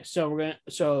 Okay, so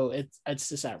it's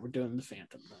decided we're doing the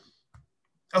Phantom then.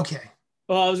 Okay.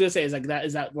 Well, I was gonna say, is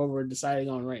that what we're deciding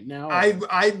on right now? Or? I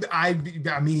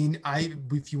mean,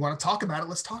 if you want to talk about it,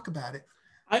 let's talk about it.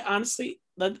 I honestly,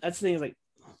 that's the thing, is like,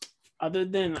 other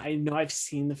than I know I've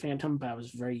seen the Phantom, but I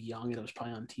was very young and it was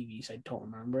probably on TV, so I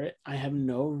don't remember it. I have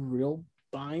no real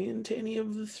buy-in to any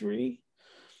of the three.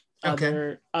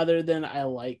 Okay. Other than I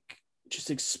like just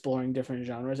exploring different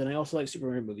genres, and I also like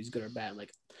Superman movies, good or bad.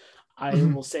 Like, I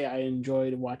will say I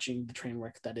enjoyed watching the train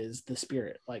wreck that is The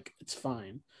Spirit. Like, it's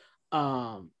fine.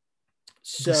 So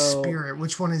The Spirit,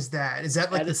 which one is that? Is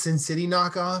that like the Sin City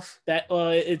knockoff? That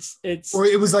it's or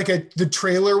it was like the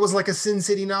trailer was like a Sin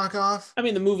City knockoff. I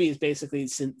mean, the movie is basically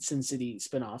Sin City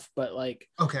spinoff, but like,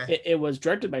 okay, it was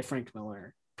directed by Frank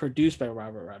Miller, produced by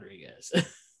Robert Rodriguez.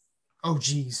 Oh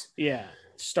geez. Yeah,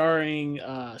 starring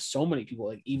so many people,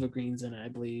 like Eva Green's in it, I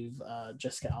believe,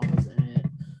 Jessica Alba's in it,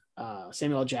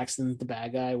 Samuel L. Jackson's the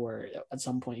bad guy, where at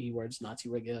some point he wears Nazi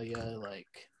regalia. Like,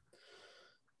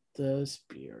 The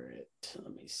Spirit,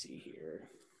 let me see here.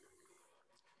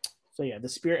 So yeah, The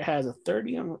Spirit has a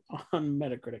 30 on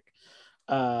Metacritic.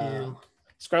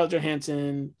 Scarlett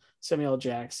Johansson, Samuel L.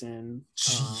 Jackson.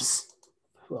 Jeez.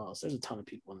 Who else? There's a ton of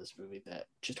people in this movie that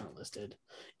just aren't listed.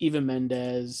 Eva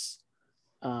Mendes.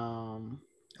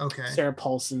 Okay. Sarah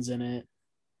Paulson's in it.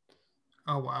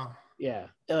 Oh wow. Yeah,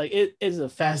 like, it is a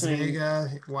fascinating.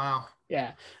 Wow.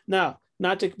 Yeah. Now,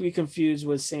 not to be confused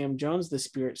with Sam Jones, The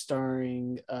Spirit,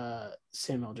 starring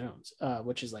Samuel Jones,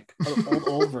 which is like an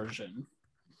old version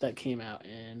that came out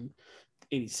in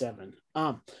 '87.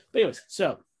 But anyways,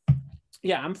 so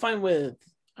yeah, I'm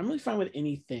really fine with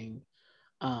anything.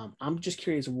 I'm just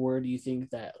curious, where do you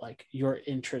think that like your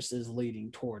interest is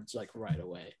leading towards, like, right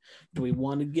away? Do we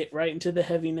want to get right into the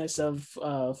heaviness of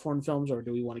foreign films, or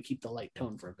do we want to keep the light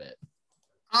tone for a bit?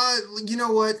 You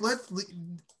know what?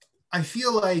 I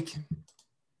feel like,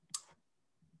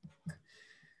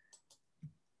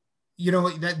 you know,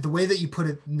 that the way that you put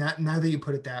it, now that you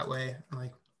put it that way,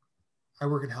 like, I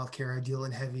work in healthcare, I deal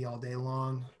in heavy all day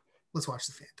long. Let's watch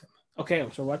the Phantom. Okay,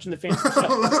 so we're watching the Phantom.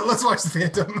 Let's watch the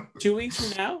Phantom. 2 weeks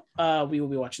from now, we will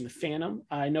be watching the Phantom.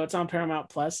 I know it's on Paramount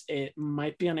Plus. It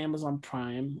might be on Amazon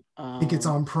Prime. I think it's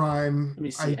on Prime. Let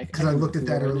me see, because I looked at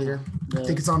that earlier. I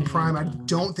think it's on Prime. I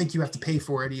don't think you have to pay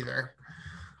for it either.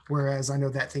 Whereas I know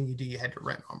that thing you had to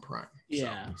rent on Prime.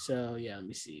 Yeah. So yeah, let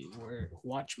me see.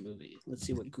 Watch movie. Let's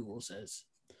see what Google says.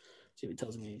 See if it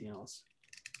tells me anything else.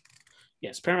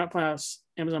 Yes, Paramount Plus,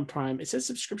 Amazon Prime. It says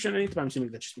subscription underneath, but I'm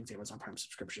assuming that just means Amazon Prime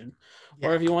subscription. Yeah.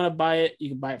 Or if you want to buy it, you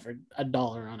can buy it for $1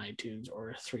 on iTunes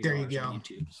or $3 on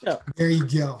YouTube. So there you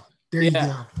go. There you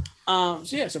go.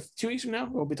 So 2 weeks from now,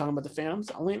 we'll be talking about the Phantoms.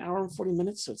 Only an hour and 40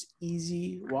 minutes, so it's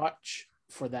easy watch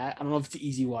for that. I don't know if it's an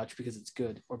easy watch because it's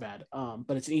good or bad,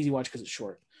 but it's an easy watch because it's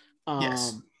short.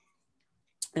 Yes.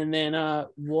 And then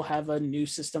we'll have a new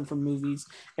system for movies,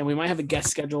 and we might have a guest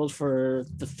scheduled for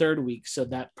the third week, so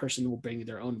that person will bring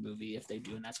their own movie if they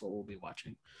do, and that's what we'll be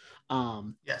watching.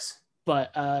 Yes.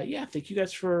 But yeah, thank you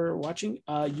guys for watching.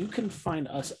 You can find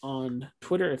us on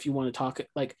Twitter if you want to talk.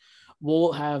 Like,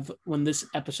 we'll have, when this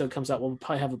episode comes out, we'll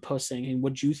probably have a post saying, hey,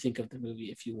 what'd you think of the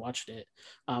movie if you watched it?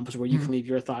 Where you can leave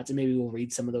your thoughts, and maybe we'll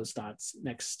read some of those thoughts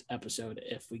next episode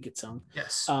if we get some.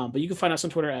 Yes. But you can find us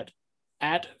on Twitter at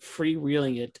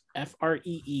FreeReelingIt,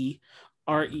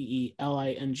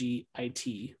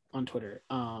 FreeReelingit on Twitter.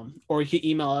 Or you can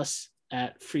email us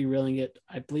at freereelingit.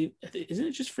 I believe, isn't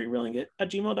it just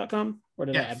freereelingit@gmail.com? Or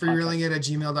did I add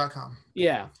freereelingit@gmail.com.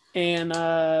 Yeah. And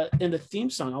the theme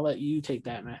song, I'll let you take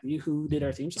that, Matthew. Who did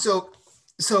our theme song?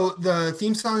 So the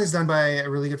theme song is done by a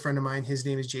really good friend of mine. His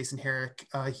name is Jason Herrick.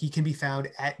 He can be found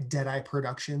at Deadeye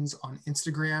Productions on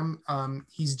Instagram.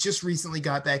 He's just recently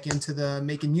got back into the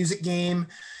making music game,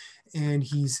 and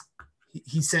he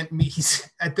sent me,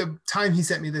 at the time he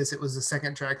sent me this, it was the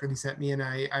second track that he sent me, and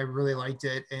I really liked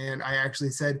it. And I actually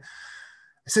said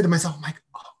to myself, I'm like,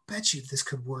 oh, I bet you this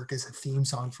could work as a theme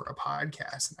song for a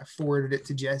podcast. And I forwarded it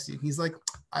to Jesse, and he's like,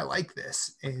 I like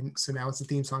this. And so now it's a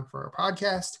theme song for our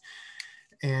podcast.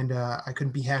 And I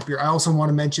couldn't be happier. I also want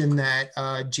to mention that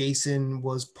Jason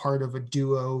was part of a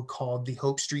duo called the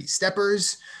Hope Street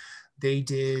Steppers. They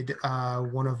did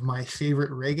one of my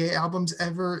favorite reggae albums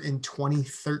ever in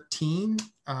 2013.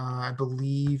 I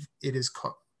believe it's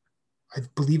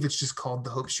just called the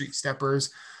Hope Street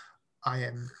Steppers. I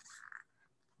am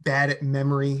bad at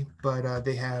memory, but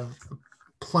they have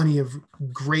plenty of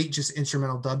great just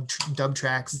instrumental dub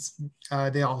tracks.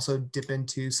 They also dip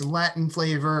into some Latin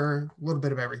flavor, a little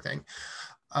bit of everything.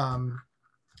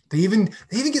 They even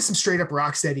get some straight up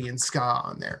rocksteady and ska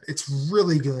on there. It's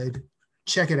really good.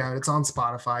 Check it out. It's on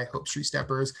Spotify. Hope Street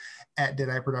Steppers, at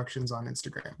Deadeye Productions on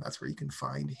Instagram. That's where you can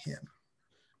find him.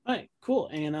 All right, cool.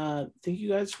 And thank you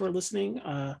guys for listening.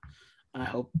 I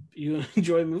hope you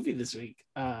enjoy a movie this week.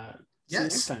 See you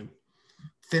next time.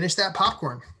 Finish that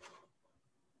popcorn.